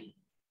k.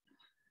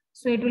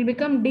 So it will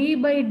become d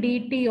by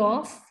dt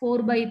of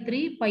 4 by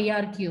 3 pi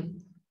r cube.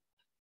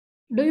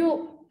 Do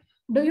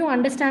you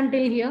understand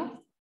till here?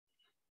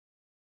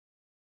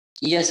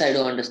 Yes, I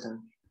do understand.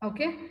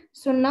 Okay.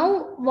 So now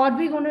what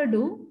we're going to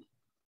do,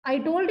 I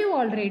told you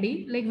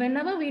already, like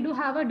whenever we do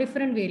have a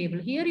different variable,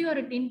 here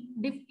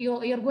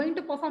you're going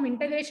to perform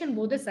integration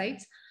both the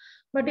sides.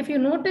 But if you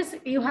notice,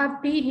 you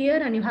have t here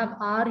and you have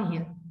r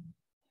here.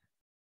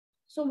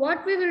 So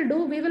what we will do,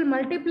 we will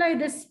multiply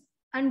this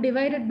and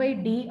divide it by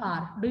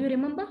dr. Do you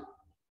remember?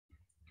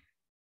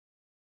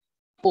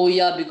 Oh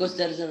yeah, because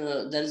there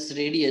is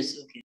radius.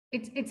 Okay.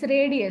 It's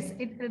radius.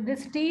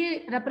 This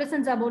t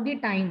represents about the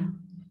time.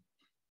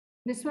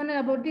 This one is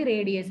about the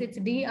radius. It's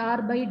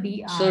dr by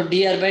dr. So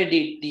dr by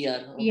dr.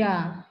 Okay.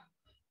 Yeah.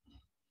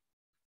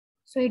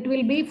 So it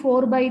will be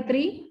 4 by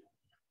 3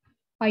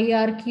 pi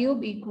r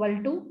cube equal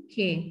to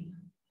k.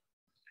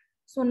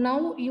 So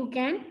now you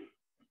can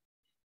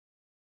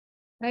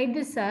write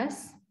this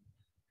as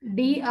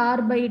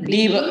dr by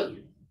dt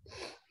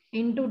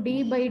into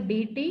d by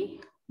dt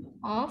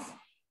of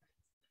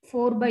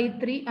 4 by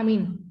 3. I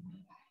mean,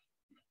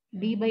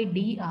 d by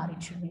dr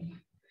it should be.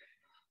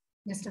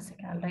 Just a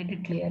second, I'll write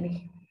it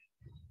clearly.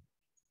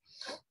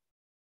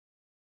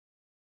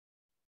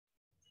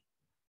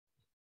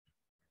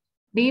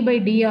 D by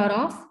dr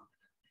of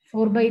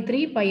 4 by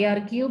 3 pi r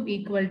cube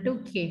equal to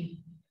k.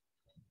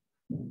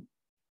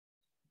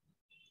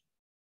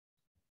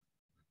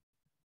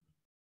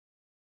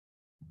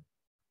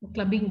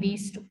 Clubbing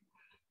these two.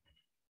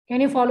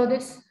 Can you follow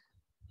this?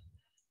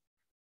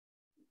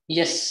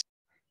 Yes.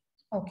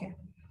 Okay.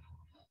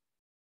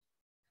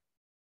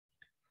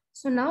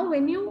 So now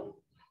when you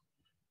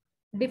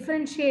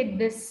differentiate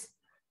this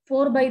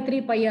 4 by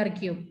 3 pi r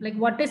cube, like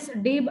what is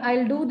d?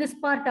 I'll do this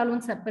part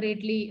alone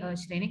separately,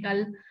 Shrenik.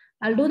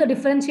 I'll do the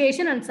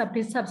differentiation and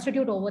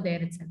substitute over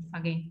there itself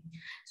again.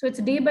 So it's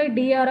d by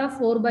dr of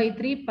 4 by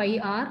 3 pi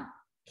r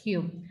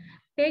cube.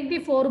 Take the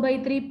 4 by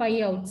 3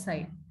 pi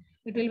outside.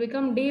 It will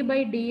become d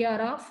by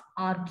dr of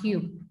r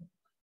cube.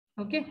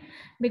 Okay,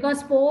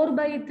 because 4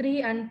 by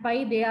 3 and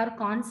pi, they are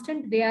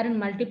constant, they are in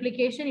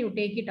multiplication, you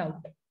take it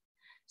out.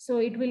 So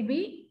it will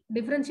be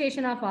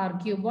differentiation of r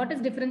cube. What is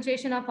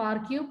differentiation of r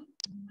cube?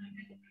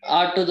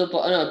 R to the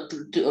no,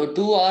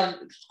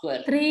 2r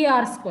square.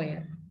 3r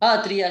square.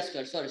 3r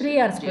square. Sorry.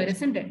 3r square,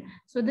 isn't it?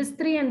 So this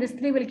 3 and this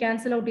 3 will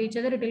cancel out each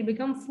other. It will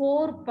become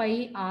 4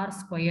 pi r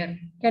square.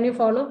 Can you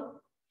follow?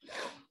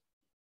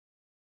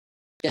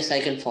 Yes,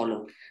 I can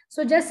follow.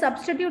 So just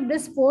substitute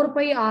this 4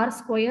 pi r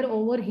square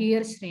over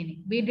here,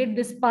 Srini. We did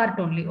this part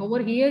only.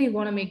 Over here, you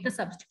want to make the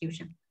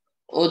substitution.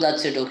 Oh,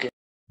 that's it. Okay.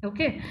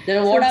 Okay.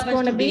 Then what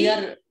happens to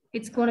dr?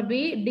 It's going to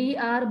be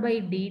dr by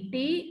dt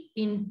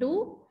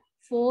into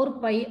 4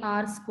 pi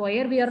r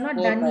square. We are not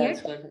done yet.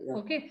 Square, yeah.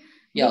 Okay.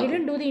 We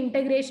didn't do the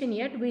integration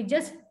yet. We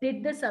just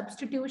did the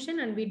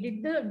substitution and we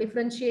did the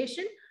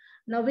differentiation.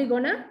 Now we're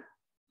going to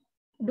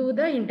do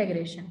the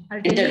integration.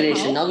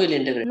 Integration. Now we'll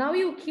integrate. Now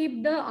you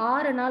keep the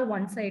r and all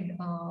one side,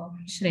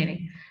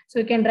 Shrenik. So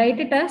you can write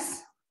it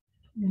as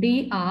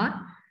dr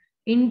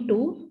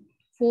into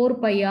 4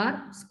 pi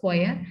r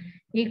square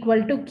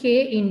equal to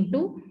k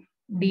into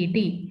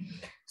dt.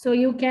 So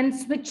you can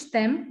switch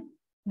them.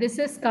 This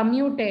is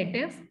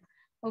commutative.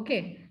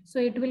 Okay. So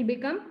it will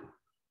become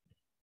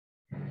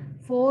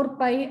 4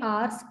 pi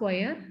r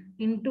square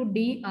into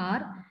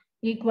dr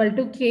equal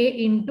to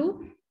k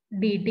into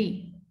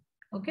dt.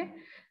 Okay.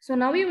 So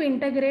now you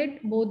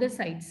integrate both the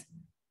sides.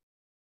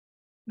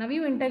 Now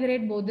you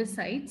integrate both the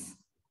sides.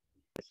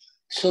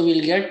 So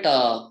we'll get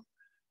I'll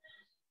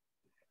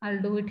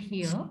do it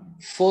here.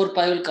 4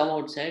 pi will come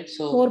outside.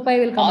 So 4 pi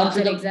will come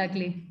outside,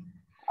 exactly.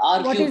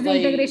 R what is the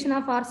integration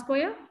of r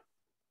square?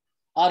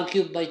 R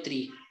cube by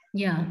 3.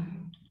 Yeah.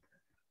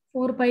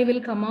 4 pi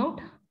will come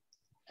out.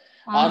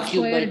 R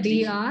cube by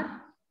 3. dr.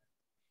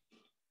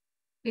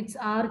 It's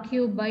r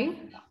cube by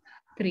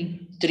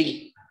 3.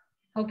 3.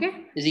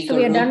 Okay. So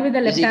we are done with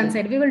the left hand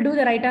side. We will do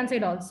the right hand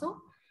side also.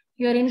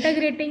 You are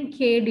integrating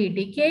k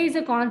dt. K is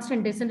a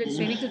constant, isn't it?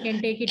 Shrenik, you can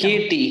take it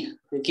kt.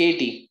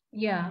 Kt.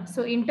 Yeah.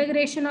 So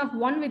integration of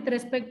 1 with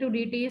respect to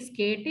dt is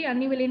kt,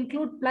 and you will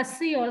include plus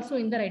c also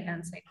in the right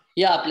hand side.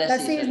 Yeah,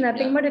 plus c is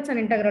nothing but it's an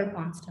integral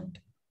constant.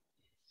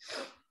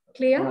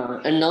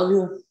 Clear? And now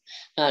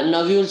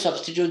we will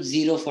substitute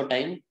 0 for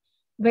time.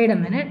 Wait a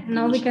minute.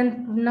 Now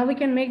we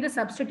can make the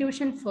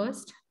substitution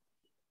first.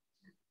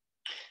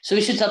 So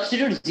we should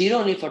substitute 0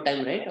 only for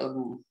time, right?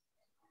 Or...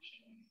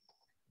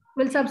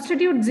 We'll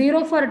substitute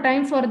 0 for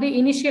time for the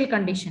initial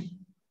condition.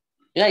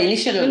 Yeah,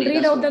 initial only. We'll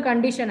read out the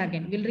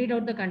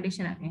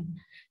condition again.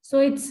 So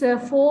it's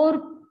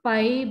 4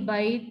 pi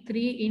by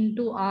 3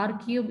 into r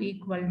cube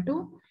equal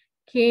to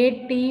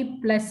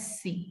kt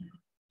plus c.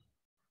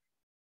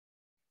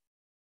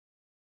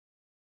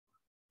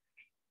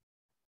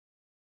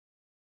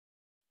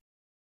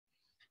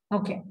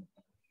 Okay.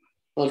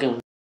 Okay.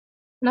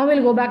 Now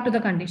we'll go back to the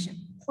condition.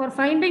 For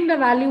finding the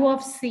value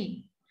of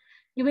C,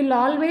 you will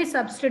always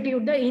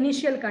substitute the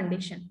initial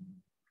condition.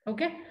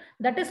 Okay.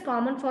 That is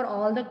common for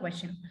all the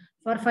question.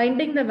 For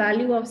finding the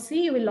value of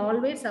C, you will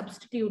always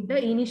substitute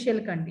the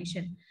initial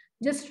condition.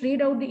 Just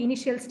read out the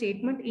initial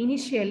statement.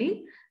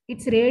 Initially,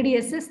 its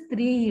radius is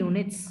 3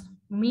 units.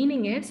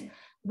 Meaning is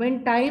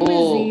when time is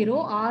 0,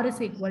 R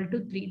is equal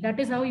to 3. That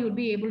is how you will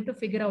be able to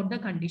figure out the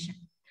condition.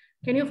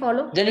 Can you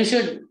follow? Then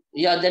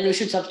we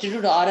should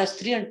substitute R as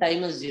 3 and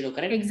time as 0,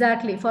 correct?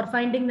 Exactly, for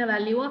finding the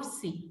value of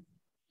C.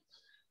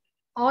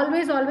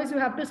 Always you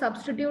have to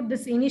substitute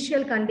this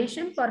initial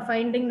condition for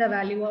finding the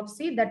value of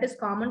C. That is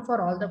common for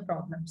all the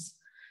problems.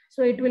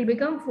 So it will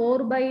become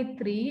 4 by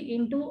 3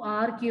 into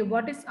R cube.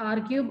 What is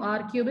R cube?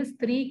 R cube is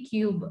 3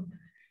 cube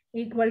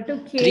equal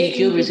to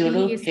K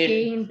into T is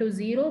K into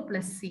 0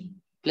 plus C.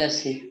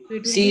 Plus C.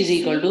 So C is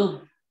equal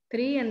to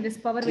 3 and this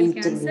power will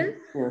cancel.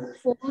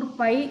 4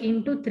 pi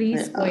into 3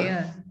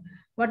 square.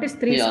 What is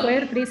 3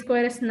 square? 3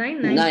 square is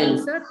 9.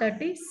 9 4 are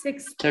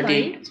 36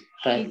 pi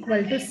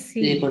equal to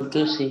C. Equal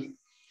to C.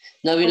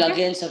 Now we'll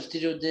again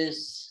substitute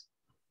this.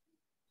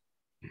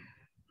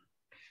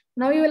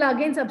 Now you will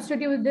again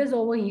substitute this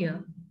over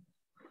here.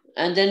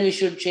 And then we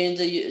should change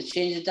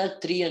it as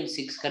 3 and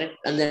 6, correct?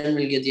 And then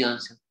we'll get the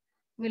answer.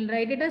 We'll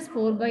write it as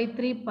 4 by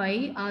 3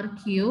 pi R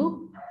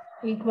cube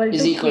equal to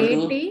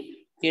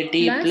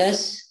KT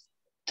plus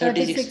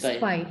 36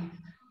 pi.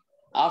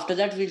 After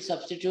that, we'll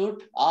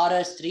substitute R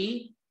as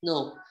 3.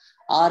 No,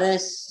 R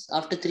as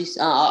after 3,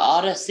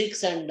 R as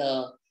 6 and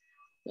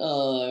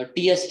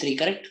T as 3,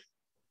 correct?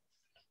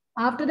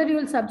 After that, you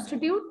will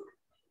substitute.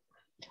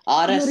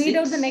 R as you read 6.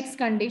 Out the next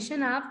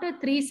condition. After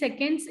 3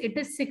 seconds, it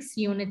is 6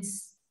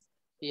 units.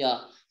 Yeah.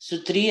 So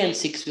 3 and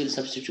 6 will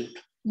substitute.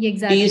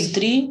 Exactly. T is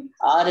 3,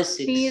 R is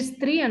 6. T is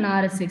 3 and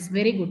R is 6.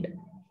 Very good.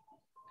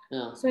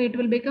 Yeah. So it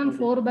will become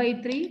 4 by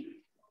 3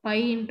 pi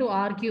into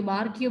R cube.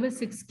 R cube is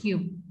 6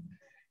 cube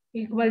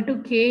equal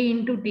to K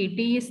into T.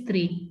 T is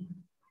 3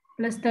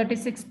 plus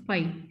 36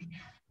 pi.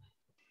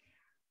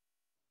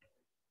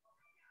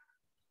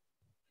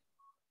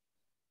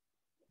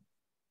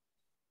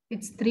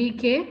 It's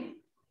 3K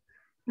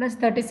plus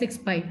 36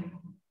 pi.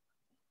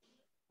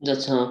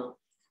 That's how.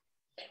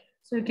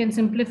 So you can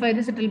simplify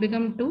this. It will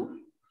become 2.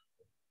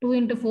 2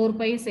 into 4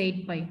 pi is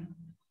 8 pi.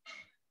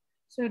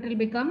 So it will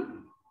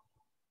become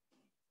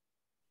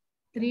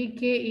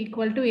 3K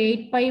equal to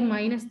 8 pi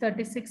minus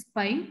 36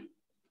 pi.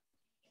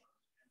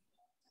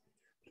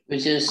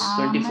 Which is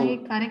 24. Am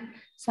I correct?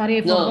 Sorry,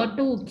 I forgot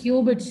to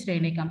cube it,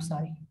 Shrenik. I'm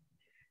sorry.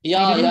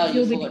 Yeah,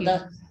 you forgot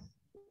that.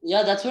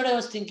 Yeah, that's what I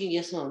was thinking.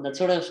 Yes, no, that's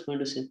what I was going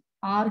to say.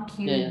 R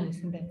cube,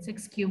 isn't it?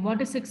 6 cube.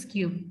 What is 6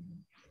 cube?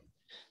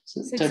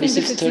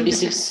 36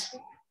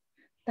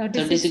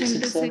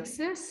 into 6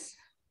 is...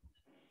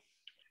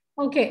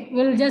 Okay,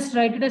 we'll just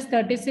write it as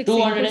 36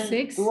 into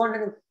 6.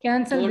 200,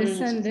 cancel this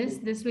and this.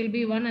 This will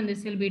be 1 and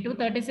this will be 2.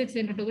 36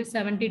 into 2 is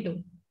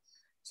 72.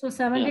 So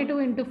 72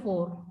 into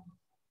 4.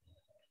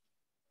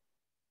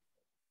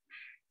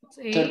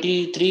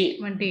 33,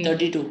 28.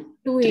 32.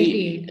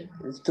 288.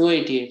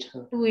 288.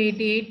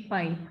 288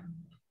 pi.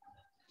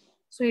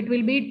 So it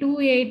will be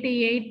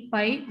 288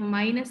 pi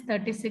minus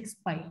 36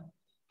 pi.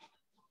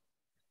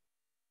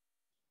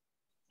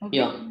 Okay.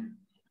 Yeah.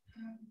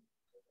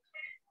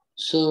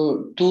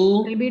 So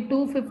 2 will be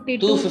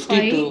 252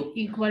 pi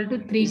equal to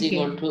 3K. Is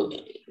equal to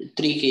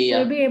 3K. Yeah.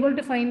 We'll be able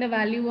to find the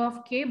value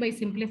of K by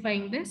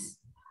simplifying this.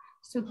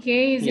 So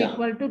K is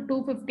equal to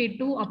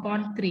 252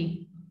 upon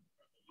 3.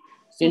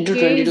 So into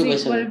K 22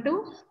 is by equal 7.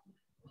 to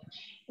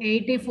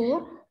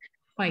 84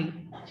 pi.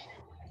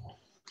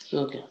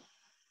 Okay.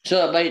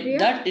 So by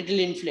that it will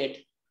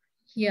inflate.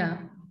 Yeah.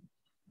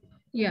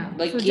 Yeah.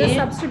 By so K, just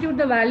substitute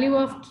the value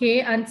of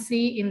K and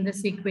C in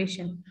this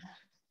equation.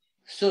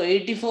 So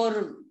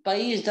 84 pi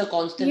is the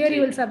constant Here rate.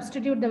 you will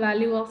substitute the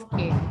value of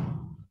K.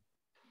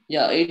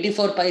 Yeah,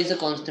 84 pi is the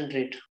constant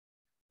rate.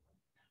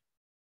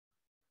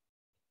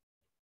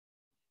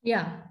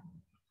 Yeah.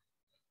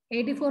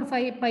 84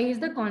 pi is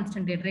the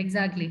constant rate,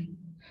 exactly.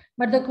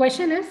 But the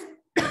question is,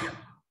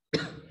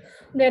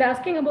 they're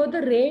asking about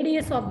the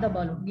radius of the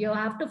balloon. You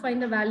have to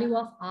find the value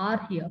of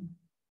R here.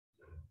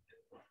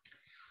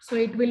 So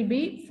it will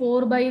be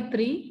 4 by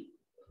 3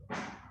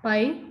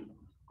 pi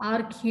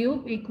R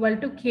cube equal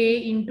to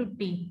K into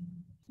T.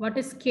 What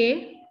is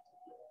K?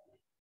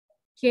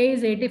 K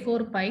is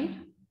 84 pi.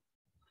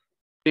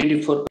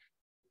 84.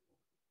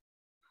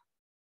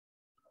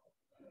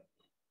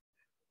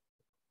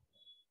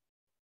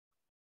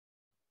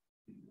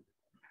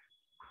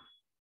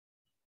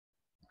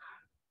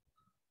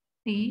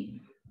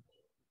 T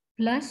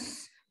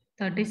plus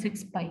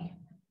 36 pi.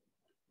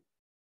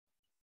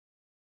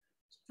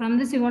 From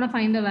this, you want to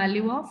find the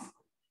value of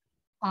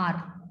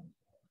R.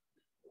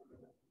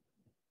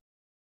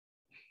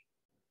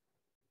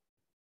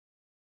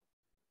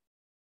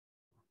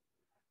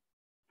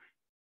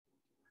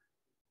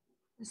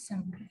 The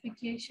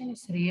simplification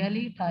is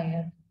really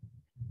tired.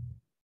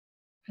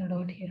 I'll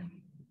do it here.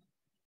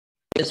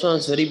 This one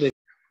is very big.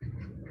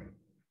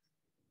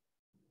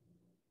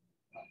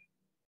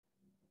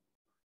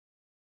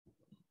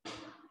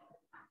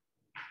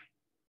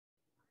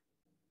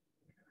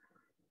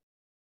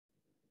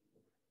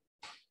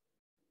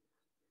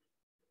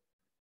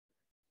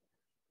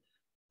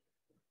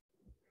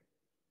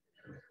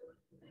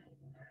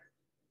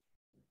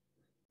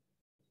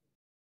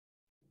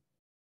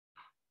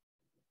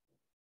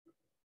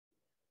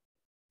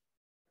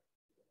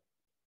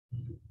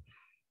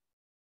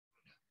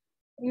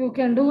 You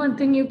can do one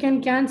thing, you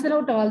can cancel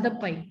out all the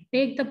pi.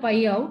 Take the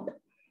pi out.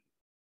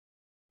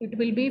 It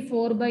will be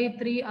 4 by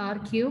 3 r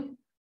cube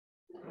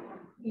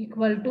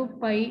equal to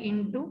pi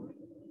into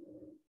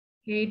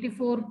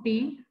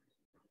 84t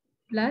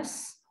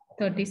plus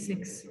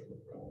 36.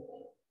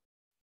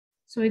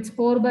 So it's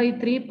 4 by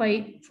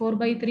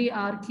 3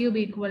 r cube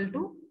equal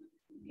to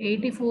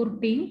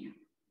 84t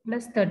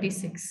plus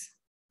 36.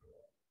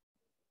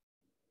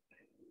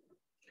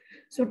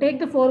 So take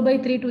the 4 by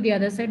 3 to the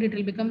other side, it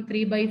will become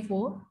 3 by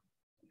 4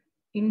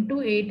 into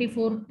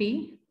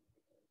 84t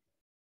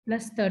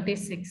plus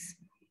 36.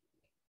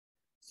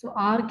 So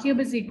r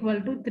cube is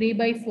equal to 3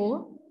 by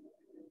 4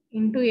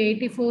 into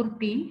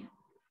 84t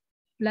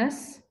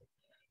plus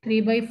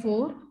 3 by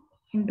 4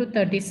 into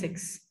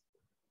 36.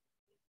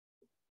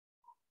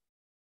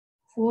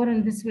 4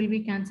 and this will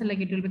be cancelled, like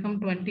it will become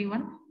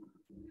 21.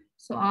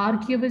 So r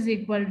cube is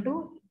equal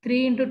to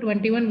 3 into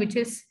 21, which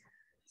is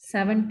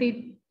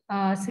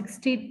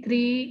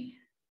 63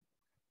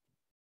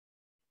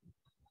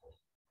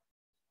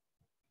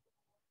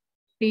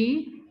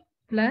 t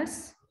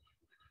plus,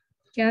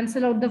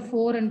 cancel out the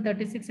 4 and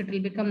 36, it will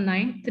become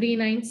 9. 3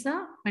 9s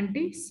are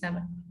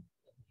 27.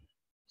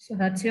 So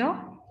that's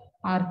your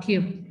r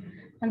cube.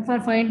 And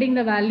for finding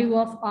the value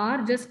of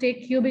r, just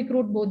take cubic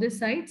root both the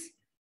sides.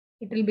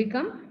 It will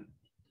become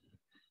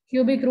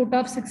cubic root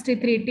of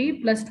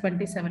 63t plus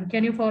 27.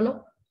 Can you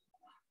follow?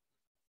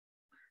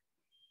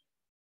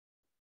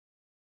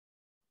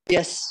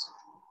 Yes.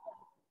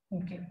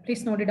 Okay,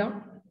 please note it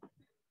down.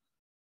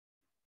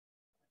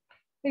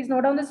 Please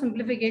note down the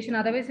simplification.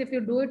 Otherwise, if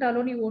you do it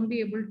alone, you won't be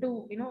able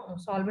to,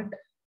 solve it.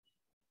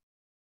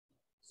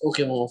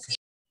 Okay, mom.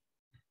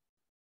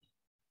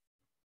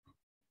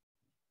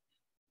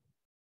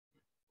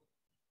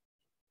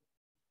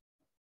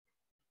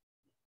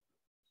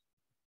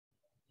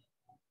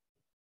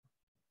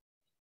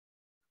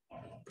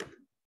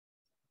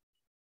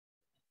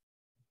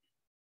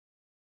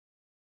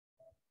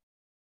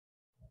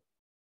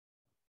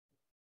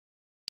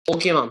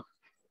 Okay, ma'am.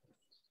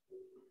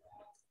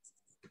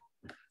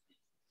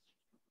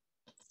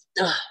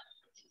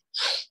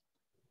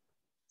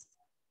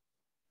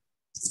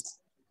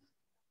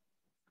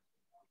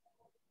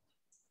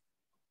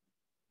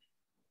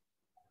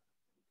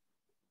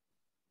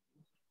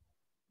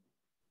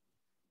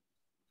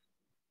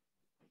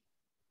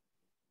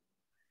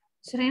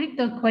 So, Rainik,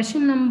 the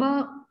question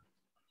number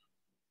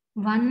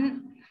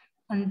 1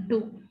 and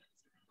 2.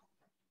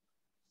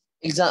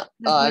 The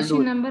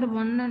question number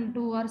 1 and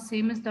 2 are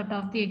same as that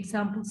of the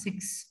example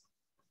 6.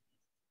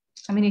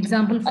 I mean,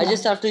 example 4. I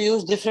just have to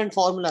use different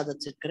formula.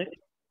 That's it, correct?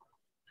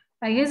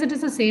 I guess it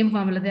is the same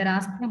formula. They're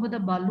asking about the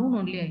balloon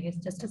only, I guess.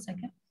 Just a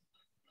second.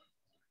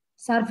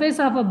 Surface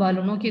of a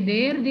balloon. Okay,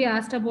 there they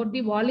asked about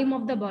the volume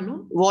of the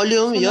balloon.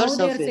 Volume, so your now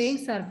surface. They are saying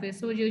surface.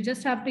 So you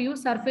just have to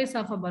use surface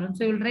of a balloon.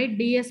 So you will write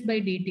ds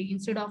by dt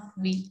instead of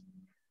v.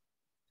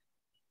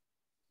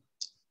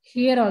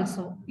 Here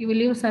also, you will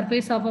use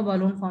surface of a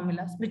balloon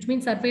formula, which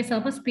means surface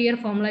of a sphere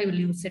formula, you will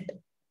use it.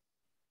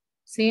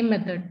 Same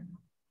method.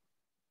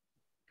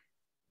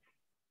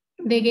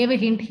 They gave a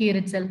hint here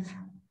itself.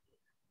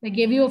 They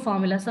gave you a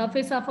formula.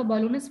 Surface of a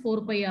balloon is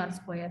 4 pi r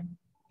square.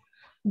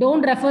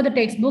 Don't refer the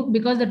textbook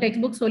because the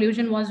textbook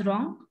solution was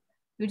wrong.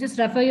 You just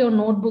refer your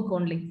notebook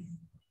only.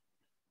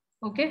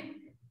 Okay?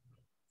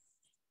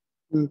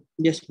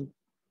 Yes.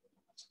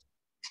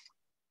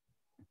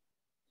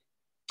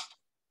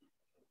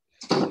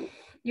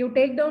 You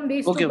take down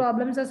these two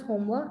problems as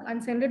homework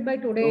and send it by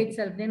today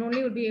itself. Then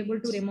only you'll be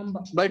able to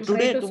remember. By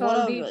today,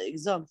 tomorrow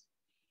exam.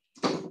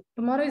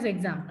 Tomorrow is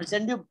exam. I'll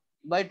send you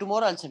by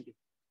tomorrow. I'll send you.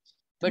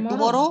 By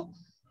tomorrow?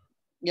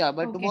 Yeah,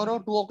 by tomorrow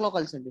 2 o'clock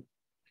I'll send you.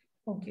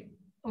 Okay.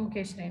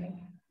 Okay, Shrini.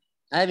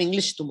 I have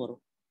English tomorrow.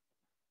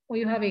 Oh,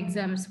 you have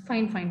exams.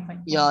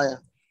 Fine. Yeah.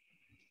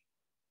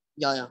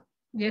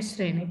 Yes,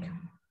 Shrini.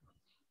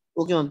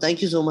 Okay, ma'am.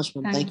 Thank you so much,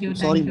 ma'am. Thank you.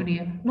 Sorry,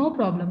 dear. No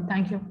problem.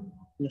 Thank you.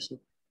 Yes, sir.